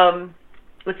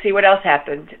 let's see, what else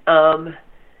happened? Well,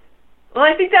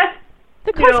 I think that's...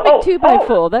 The cosmic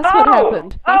 2x4, that's what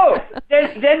happened.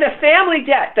 Then the family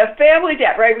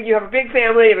debt, right? When you have a big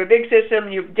family, you have a big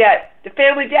system, you have debt. The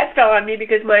family debt fell on me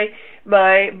because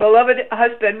my beloved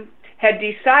husband had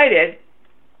decided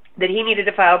that he needed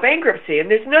to file bankruptcy,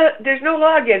 and there's no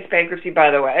law against bankruptcy,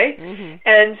 by the way. Mm-hmm.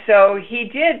 And so he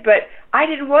did, but I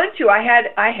didn't want to. I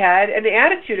had an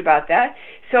attitude about that,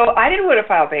 so I didn't want to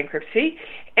file bankruptcy.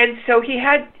 And so he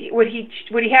had what he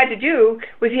had to do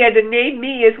was he had to name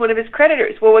me as one of his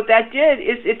creditors. Well, what that did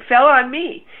is it fell on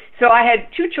me. So I had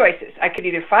two choices. I could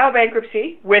either file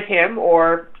bankruptcy with him,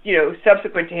 or, you know,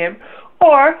 subsequent to him,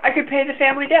 or I could pay the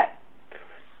family debt.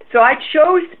 So I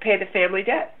chose to pay the family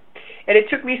debt. And it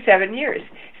took me 7 years.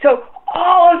 So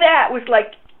all of that was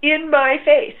like in my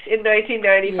face in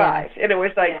 1995. Yeah. And it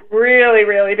was like really,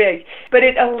 really big. But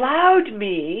it allowed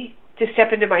me to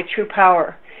step into my true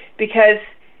power, because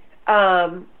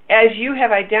as you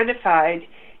have identified,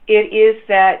 it is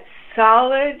that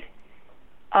solid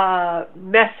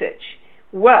message.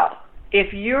 Well,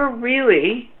 if you're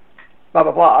really blah,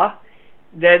 blah, blah,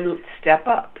 then step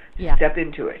up. Yeah. Step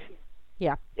into it.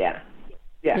 Yeah. Yeah.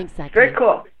 Yeah. Exactly. Very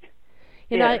cool.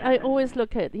 You know, I always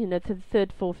look at, you know, to the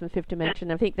third, fourth, and fifth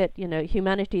dimension. I think that, you know,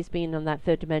 humanity's been on that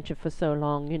third dimension for so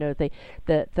long. You know,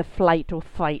 the flight or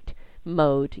fight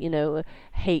mode. You know,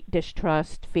 hate,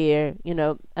 distrust, fear. You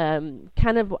know,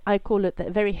 kind of, I call it the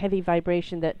very heavy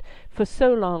vibration that for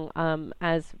so long,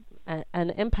 as an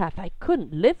empath, I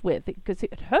couldn't live with it because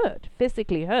it hurt,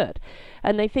 physically hurt.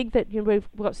 And I think that, you know, we've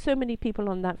got so many people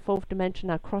on that fourth dimension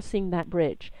now crossing that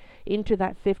bridge into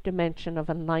that fifth dimension of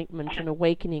enlightenment and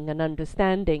awakening and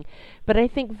understanding. But I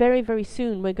think very, very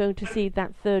soon we're going to see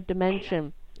that third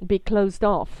dimension be closed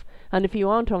off. And if you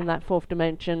aren't on that fourth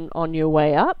dimension on your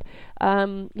way up,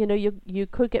 you know, you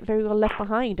could get very well left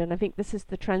behind. And I think this is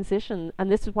the transition, and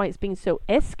this is why it's being so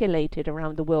escalated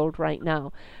around the world right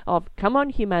now. Of, come on,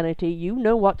 humanity, you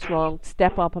know what's wrong,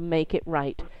 step up and make it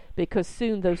right, because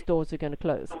soon those doors are going to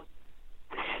close.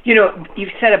 You know,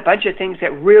 you've said a bunch of things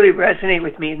that really resonate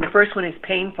with me, and the first one is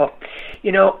painful.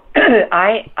 You know,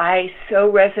 I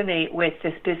so resonate with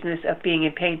this business of being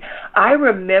in pain. I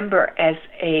remember as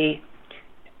a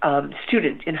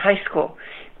student in high school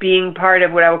being part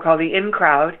of what I would call the in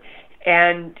crowd,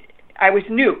 and I was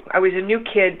new. I was a new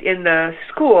kid in the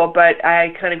school, but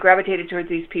I kind of gravitated towards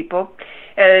these people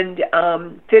and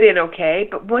fit in okay.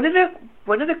 But one of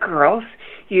the girls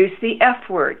used the F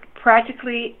word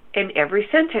practically in every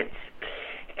sentence.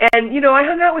 And, you know, I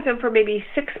hung out with them for maybe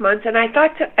 6 months, and I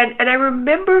thought, and I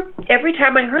remember every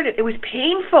time I heard it, it was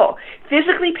painful,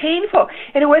 physically painful.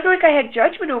 And it wasn't like I had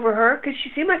judgment over her, because she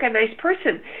seemed like a nice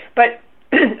person. But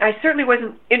I certainly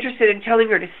wasn't interested in telling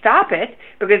her to stop it,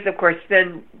 because, of course,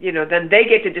 then, you know, then they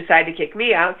get to decide to kick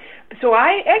me out. So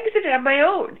I exited on my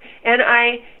own, and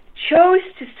I chose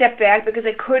to step back because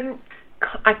I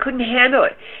couldn't handle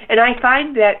it. And I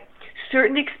find that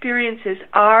certain experiences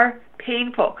are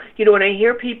painful. You know, when I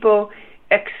hear people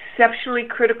exceptionally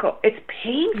critical, it's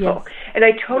painful. Yes. And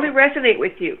I totally resonate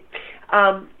with you.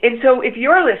 And so if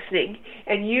you're listening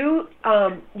and you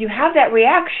have that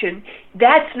reaction,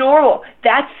 that's normal.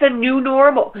 That's the new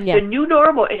normal. Yeah. The new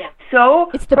normal is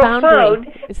so it's the profound.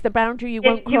 Boundary. It's the boundary you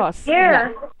won't cross. You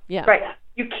care, yeah. Right.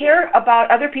 You care about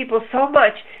other people so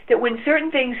much that when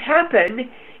certain things happen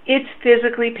it's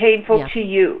physically painful to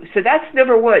you. So that's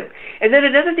number one. And then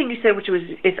another thing you said, which was,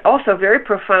 it's also very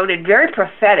profound and very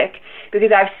prophetic,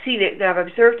 because I've seen it and I've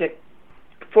observed it.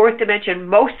 Fourth dimension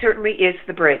most certainly is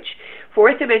the bridge.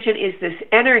 Fourth dimension is this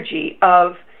energy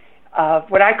of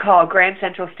what I call Grand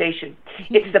Central Station.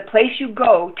 It's the place you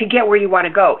go to get where you want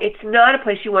to go. It's not a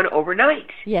place you want to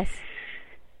overnight. Yes.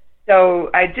 So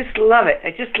I just love it.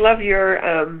 I just love your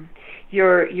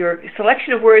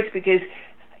selection of words, because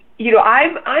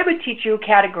I'm a teacher who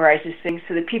categorizes things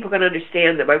so that people can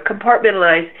understand them. I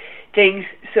compartmentalize things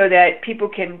so that people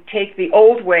can take the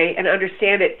old way and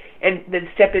understand it and then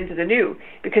step into the new.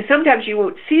 Because sometimes you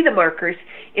won't see the markers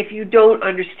if you don't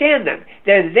understand them.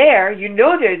 They're there,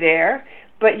 they're there,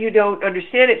 but you don't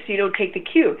understand it, so you don't take the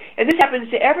cue. And this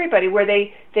happens to everybody, where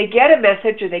they get a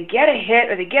message or they get a hit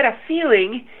or they get a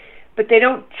feeling, but they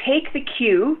don't take the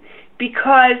cue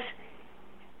because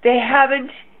they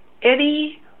haven't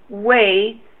any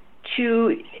way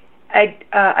to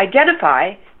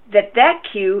identify that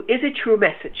cue is a true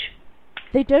message.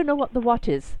 They don't know what the what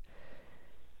is,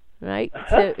 right?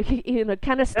 So,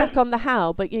 kind of stuck on the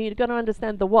how, but you've got to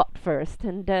understand the what first.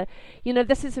 And,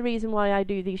 this is the reason why I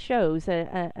do these shows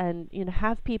and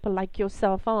have people like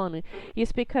yourself on.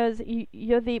 It's because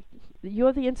you're the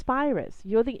inspirers,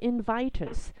 you're the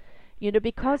inviters.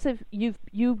 Because of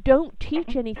you don't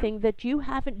teach anything that you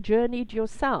haven't journeyed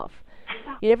yourself.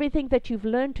 Everything that you've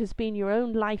learned has been your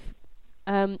own life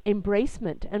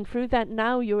embracement, and through that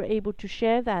now you're able to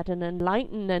share that and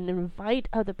enlighten and invite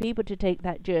other people to take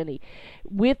that journey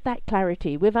with that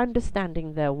clarity, with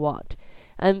understanding their what.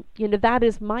 And that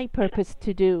is my purpose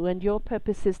to do, and your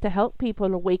purpose is to help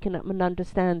people awaken up and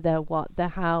understand their what, their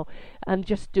how, and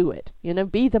just do it.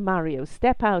 Be the Mario,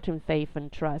 step out in faith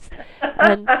and trust.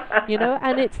 And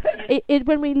and it's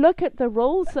when we look at the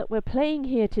roles that we're playing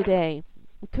here today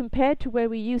compared to where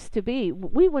we used to be,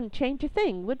 we wouldn't change a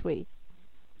thing, would we?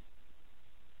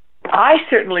 I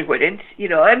certainly wouldn't.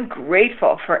 I'm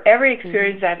grateful for every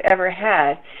experience I've ever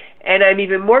had, and I'm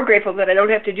even more grateful that I don't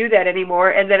have to do that anymore,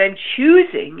 and that I'm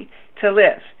choosing to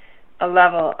live a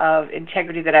level of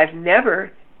integrity that I've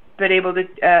never been able to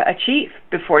achieve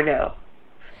before now.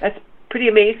 That's pretty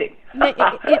amazing.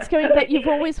 It's going that you've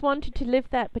always wanted to live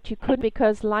that, but you couldn't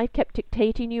because life kept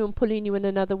dictating you and pulling you in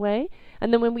another way.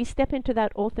 And then when we step into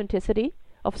that authenticity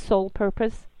of soul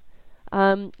purpose,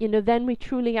 then we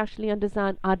truly actually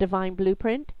understand our divine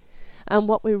blueprint and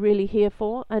what we're really here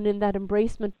for. And in that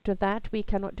embracement of that, we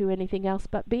cannot do anything else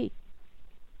but be.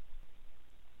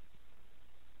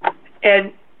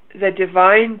 And the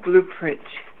divine blueprint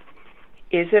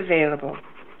is available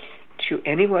to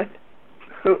anyone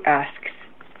who asks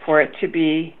for it to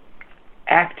be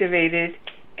activated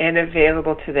and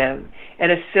available to them.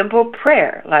 And a simple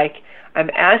prayer like,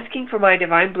 I'm asking for my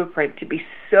divine blueprint to be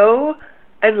so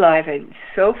enlivened,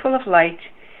 so full of light,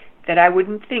 that I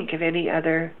wouldn't think of any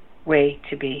other way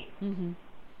to be. Mm-hmm.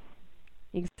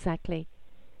 Exactly.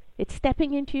 It's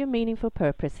stepping into your meaningful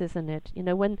purpose, isn't it?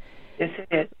 When yes,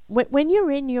 it is. When you're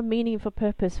in your meaningful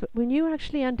purpose, when you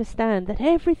actually understand that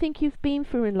everything you've been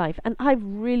through in life, and I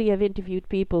really have interviewed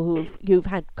people who've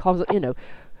had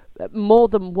more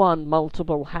than one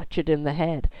multiple hatchet in the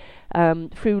head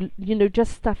through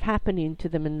just stuff happening to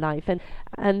them in life,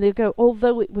 and they go,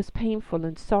 although it was painful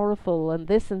and sorrowful and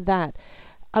this and that,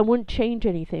 I wouldn't change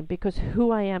anything because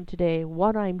who I am today,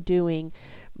 what I'm doing,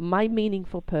 my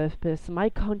meaningful purpose, my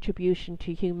contribution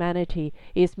to humanity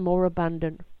is more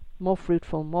abundant, more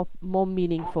fruitful, more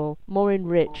meaningful, more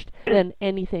enriched than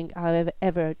anything I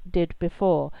ever did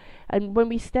before. And when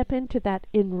we step into that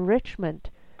enrichment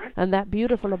and that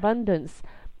beautiful abundance,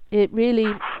 it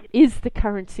really is the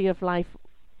currency of life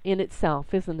in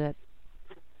itself, isn't it?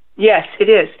 Yes, it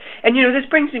is. And this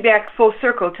brings me back full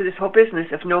circle to this whole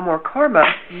business of no more karma,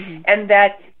 and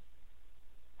that,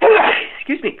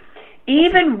 excuse me,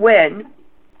 even when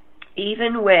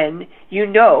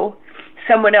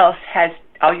someone else has,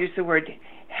 I'll use the word,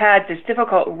 had this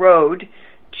difficult road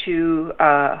to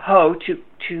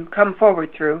to come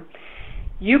forward through,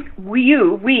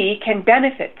 we can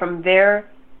benefit from their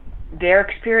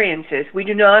experiences. We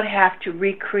do not have to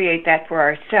recreate that for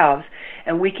ourselves,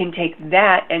 and we can take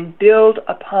that and build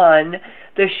upon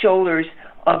the shoulders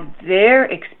of their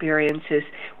experiences,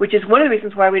 which is one of the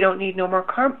reasons why we don't need no more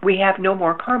karma. We have no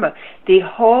more karma. The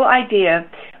whole idea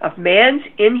of man's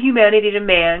inhumanity to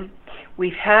man,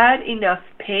 we've had enough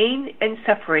pain and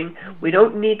suffering. We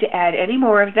don't need to add any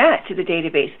more of that to the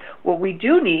database. What we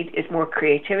do need is more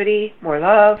creativity, more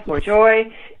love, more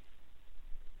joy,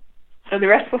 and the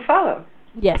rest will follow.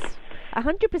 Yes,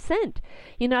 100%.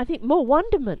 I think more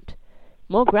wonderment,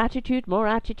 more gratitude, more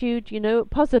attitude,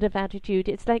 positive attitude.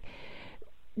 It's like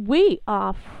we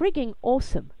are frigging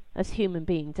awesome as human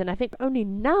beings, and I think only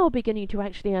now beginning to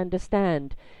actually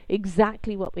understand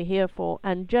exactly what we're here for,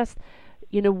 and just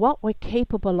what we're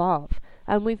capable of.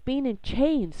 And we've been in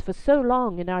chains for so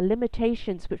long in our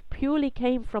limitations, which purely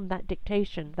came from that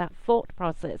dictation, that thought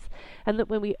process. And that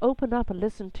when we open up and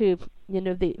listen to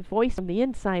the voice from the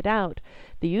inside out,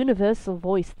 the universal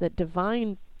voice, the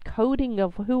divine coding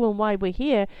of who and why we're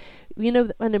here,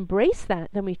 and embrace that,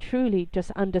 then we truly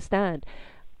just understand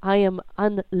I am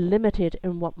unlimited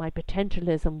in what my potential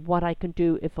is and what I can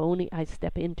do if only I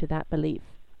step into that belief.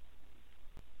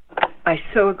 I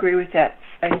so agree with that.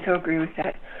 And,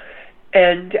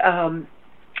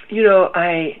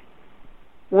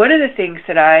 one of the things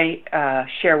that I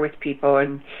share with people,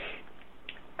 and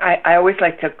I always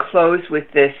like to close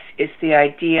with this, is the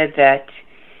idea that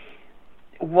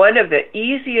one of the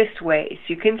easiest ways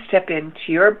you can step into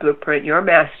your blueprint, your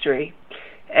mastery,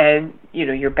 and,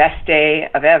 your best day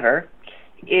of ever,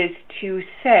 is to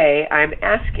say, I'm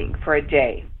asking for a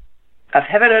day of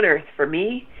heaven on earth for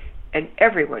me and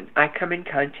everyone I come in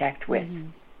contact with. Mm-hmm.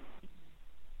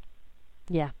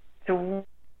 Yeah. It's a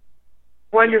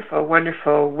wonderful,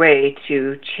 wonderful way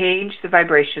to change the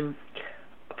vibration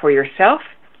for yourself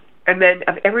and then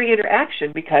of every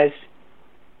interaction, because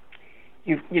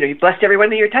you've blessed everyone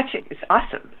that you're touching. It's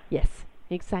awesome. Yes,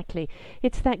 exactly.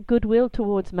 It's that goodwill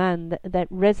towards man that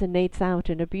resonates out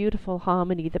in a beautiful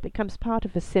harmony that becomes part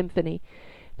of a symphony,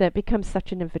 that becomes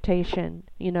such an invitation,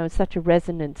 such a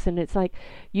resonance. And it's like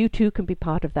you too can be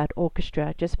part of that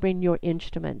orchestra. Just bring your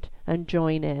instrument and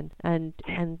join in and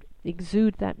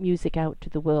exude that music out to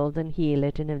the world and heal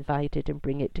it and invite it and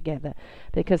bring it together,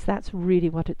 because that's really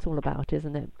what it's all about,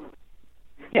 isn't it?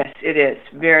 Yes, it is,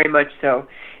 very much so.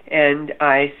 And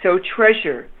I so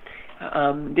treasure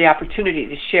the opportunity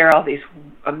to share all these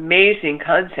amazing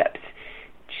concepts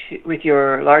with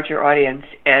your larger audience,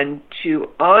 and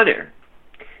to honor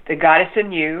the goddess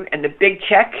in you and the big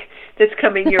check that's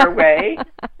coming your way.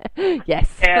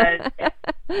 Yes. And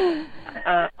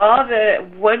all the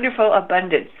wonderful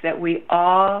abundance that we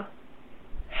all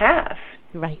have.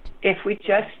 Right. If we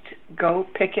just go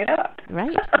pick it up.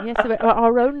 Right. Yes,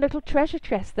 our own little treasure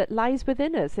chest that lies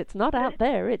within us. It's not out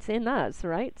there, it's in us,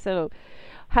 right? So,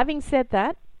 having said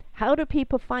that, how do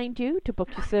people find you to book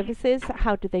your services?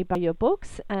 How do they buy your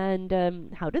books? And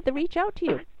how did they reach out to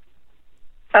you?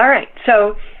 All right.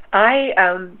 So I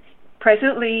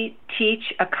presently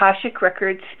teach Akashic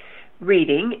Records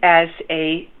reading as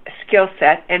a skill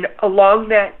set, and along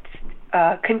that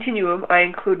continuum, I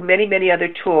include many, many other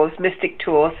tools, mystic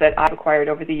tools that I've acquired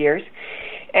over the years.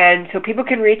 And so people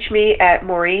can reach me at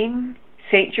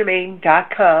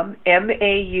MaureenSt.Germain.com,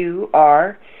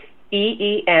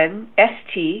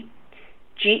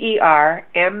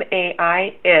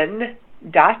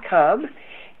 MaureenStGermain.com.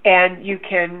 And you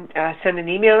can send an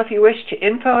email if you wish to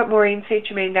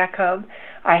info@MaureenStGermain.com.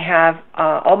 I have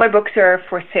all my books are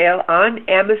for sale on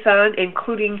Amazon,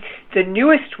 including the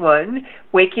newest one,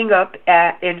 Waking Up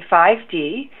in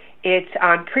 5D. It's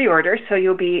on pre-order, so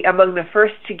you'll be among the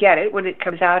first to get it when it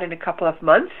comes out in a couple of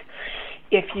months.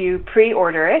 If you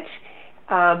pre-order it,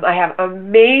 I have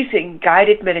amazing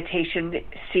guided meditation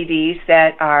CDs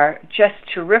that are just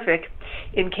terrific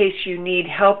in case you need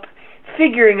help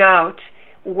figuring out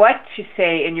what to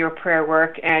say in your prayer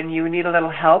work and you need a little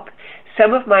help.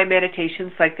 Some of my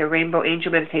meditations, like the Rainbow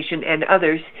Angel Meditation and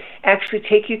others, actually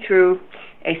take you through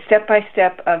a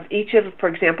step-by-step of each of, for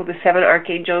example, the 7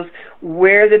 archangels,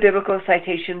 where the biblical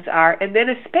citations are, and then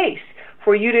a space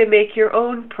for you to make your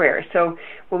own prayer. So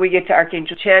when we get to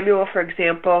Archangel Chamuel, for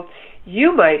example,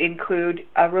 you might include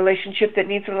a relationship that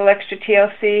needs a little extra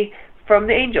TLC from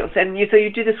the angels. And so you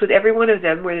do this with every one of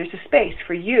them, where there's a space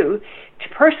for you to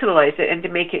personalize it and to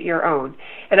make it your own.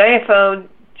 And I have found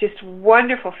just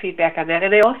wonderful feedback on that.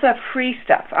 And I also have free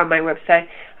stuff on my website.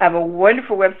 I have a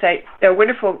wonderful website, a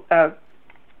wonderful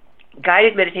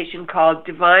guided meditation called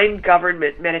Divine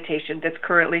Government Meditation that's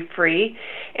currently free.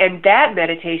 And that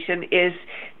meditation is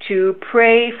to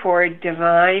pray for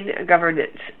divine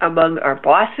governance among our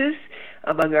bosses,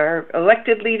 among our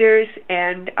elected leaders,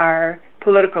 and our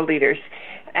political leaders.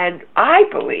 And I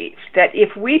believe that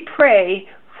if we pray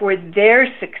for their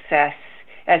success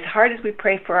as hard as we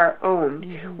pray for our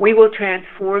own, we will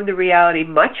transform the reality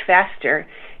much faster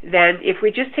than if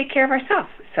we just take care of ourselves.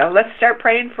 So let's start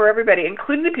praying for everybody,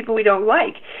 including the people we don't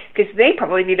like, because they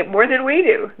probably need it more than we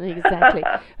do. Exactly.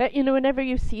 Whenever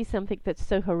you see something that's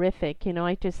so horrific,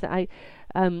 I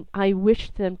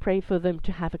wish them, pray for them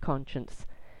to have a conscience.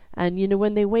 And,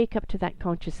 when they wake up to that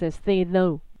consciousness, they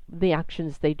know the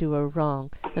actions they do are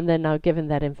wrong, and they're now given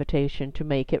that invitation to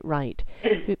make it right.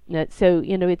 So,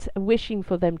 it's wishing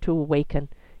for them to awaken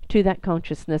to that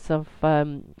consciousness of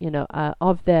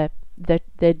of their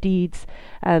deeds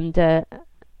and the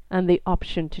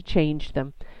option to change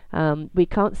them. We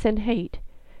can't send hate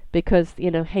because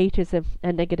hate is a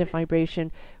negative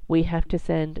vibration. We have to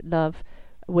send love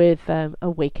with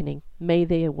awakening. May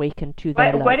they awaken to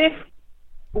their love.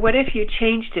 What if you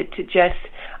changed it to just,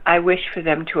 I wish for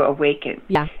them to awaken,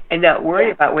 yeah, and not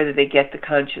worry about whether they get the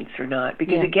conscience or not?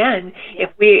 Because again, if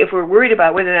we're worried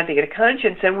about whether or not they get a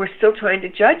conscience, then we're still trying to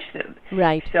judge them.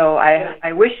 Right. So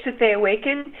I wish that they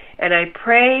awaken, and I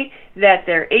pray that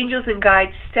their angels and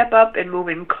guides step up and move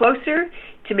in closer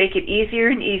to make it easier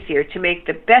and easier to make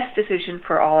the best decision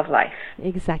for all of life.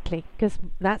 Exactly, because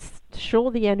that's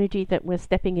sure the energy that we're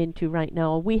stepping into right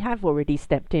now. We have already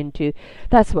stepped into.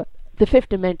 That's what the fifth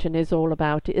dimension is all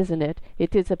about, isn't it?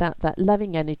 It is about that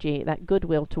loving energy, that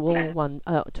goodwill to all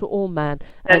to all man,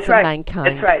 That's as right. mankind.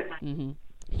 That's right. Mm-hmm.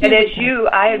 And as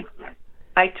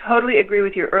I totally agree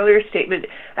with your earlier statement.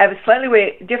 I have a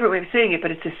slightly different way of saying it,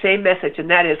 but it's the same message, and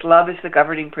that is love is the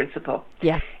governing principle.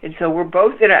 Yeah. And so we're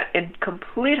both in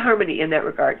complete harmony in that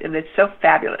regard, and it's so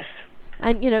fabulous.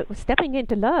 And stepping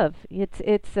into love, it's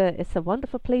a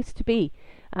wonderful place to be.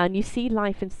 And you see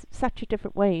life in such a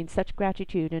different way, in such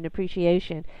gratitude and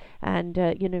appreciation, and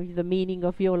the meaning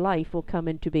of your life will come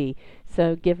into be.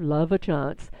 So give love a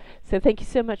chance. So thank you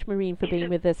so much, Maureen, for being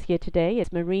with us here today.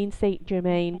 It's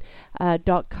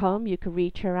MaureenSt.Germain.com. You can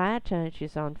reach her at.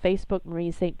 She's on Facebook,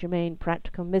 Maureen St. Germain,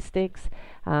 Practical Mystics.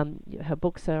 Her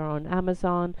books are on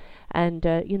Amazon, and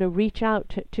reach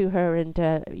out to her and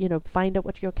find out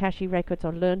what your Akashic records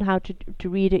are. Learn how to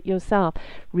read it yourself.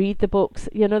 Read the books.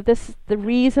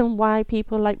 The reason why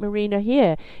people like Maureen are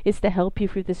here is to help you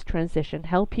through this transition,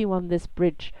 help you on this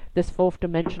bridge, this fourth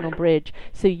dimensional bridge,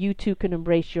 so you too can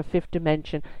embrace your fifth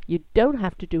dimension. You don't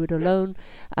have to do it alone,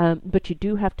 but you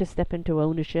do have to step into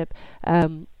ownership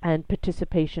and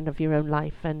participation of your own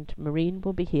life, and Maureen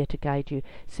will be here to guide you.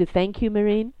 So thank you,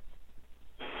 Maureen.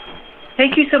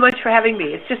 Thank you so much for having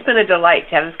me. It's just been a delight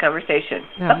to have this conversation.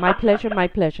 My pleasure, my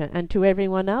pleasure. And to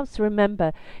everyone else,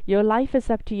 remember, your life is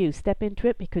up to you. Step into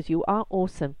it because you are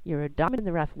awesome. You're a diamond in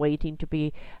the rough waiting to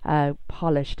be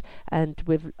polished. And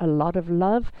with a lot of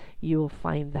love, you'll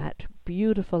find that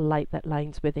beautiful light that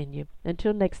lies within you.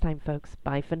 Until next time, folks,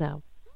 bye for now.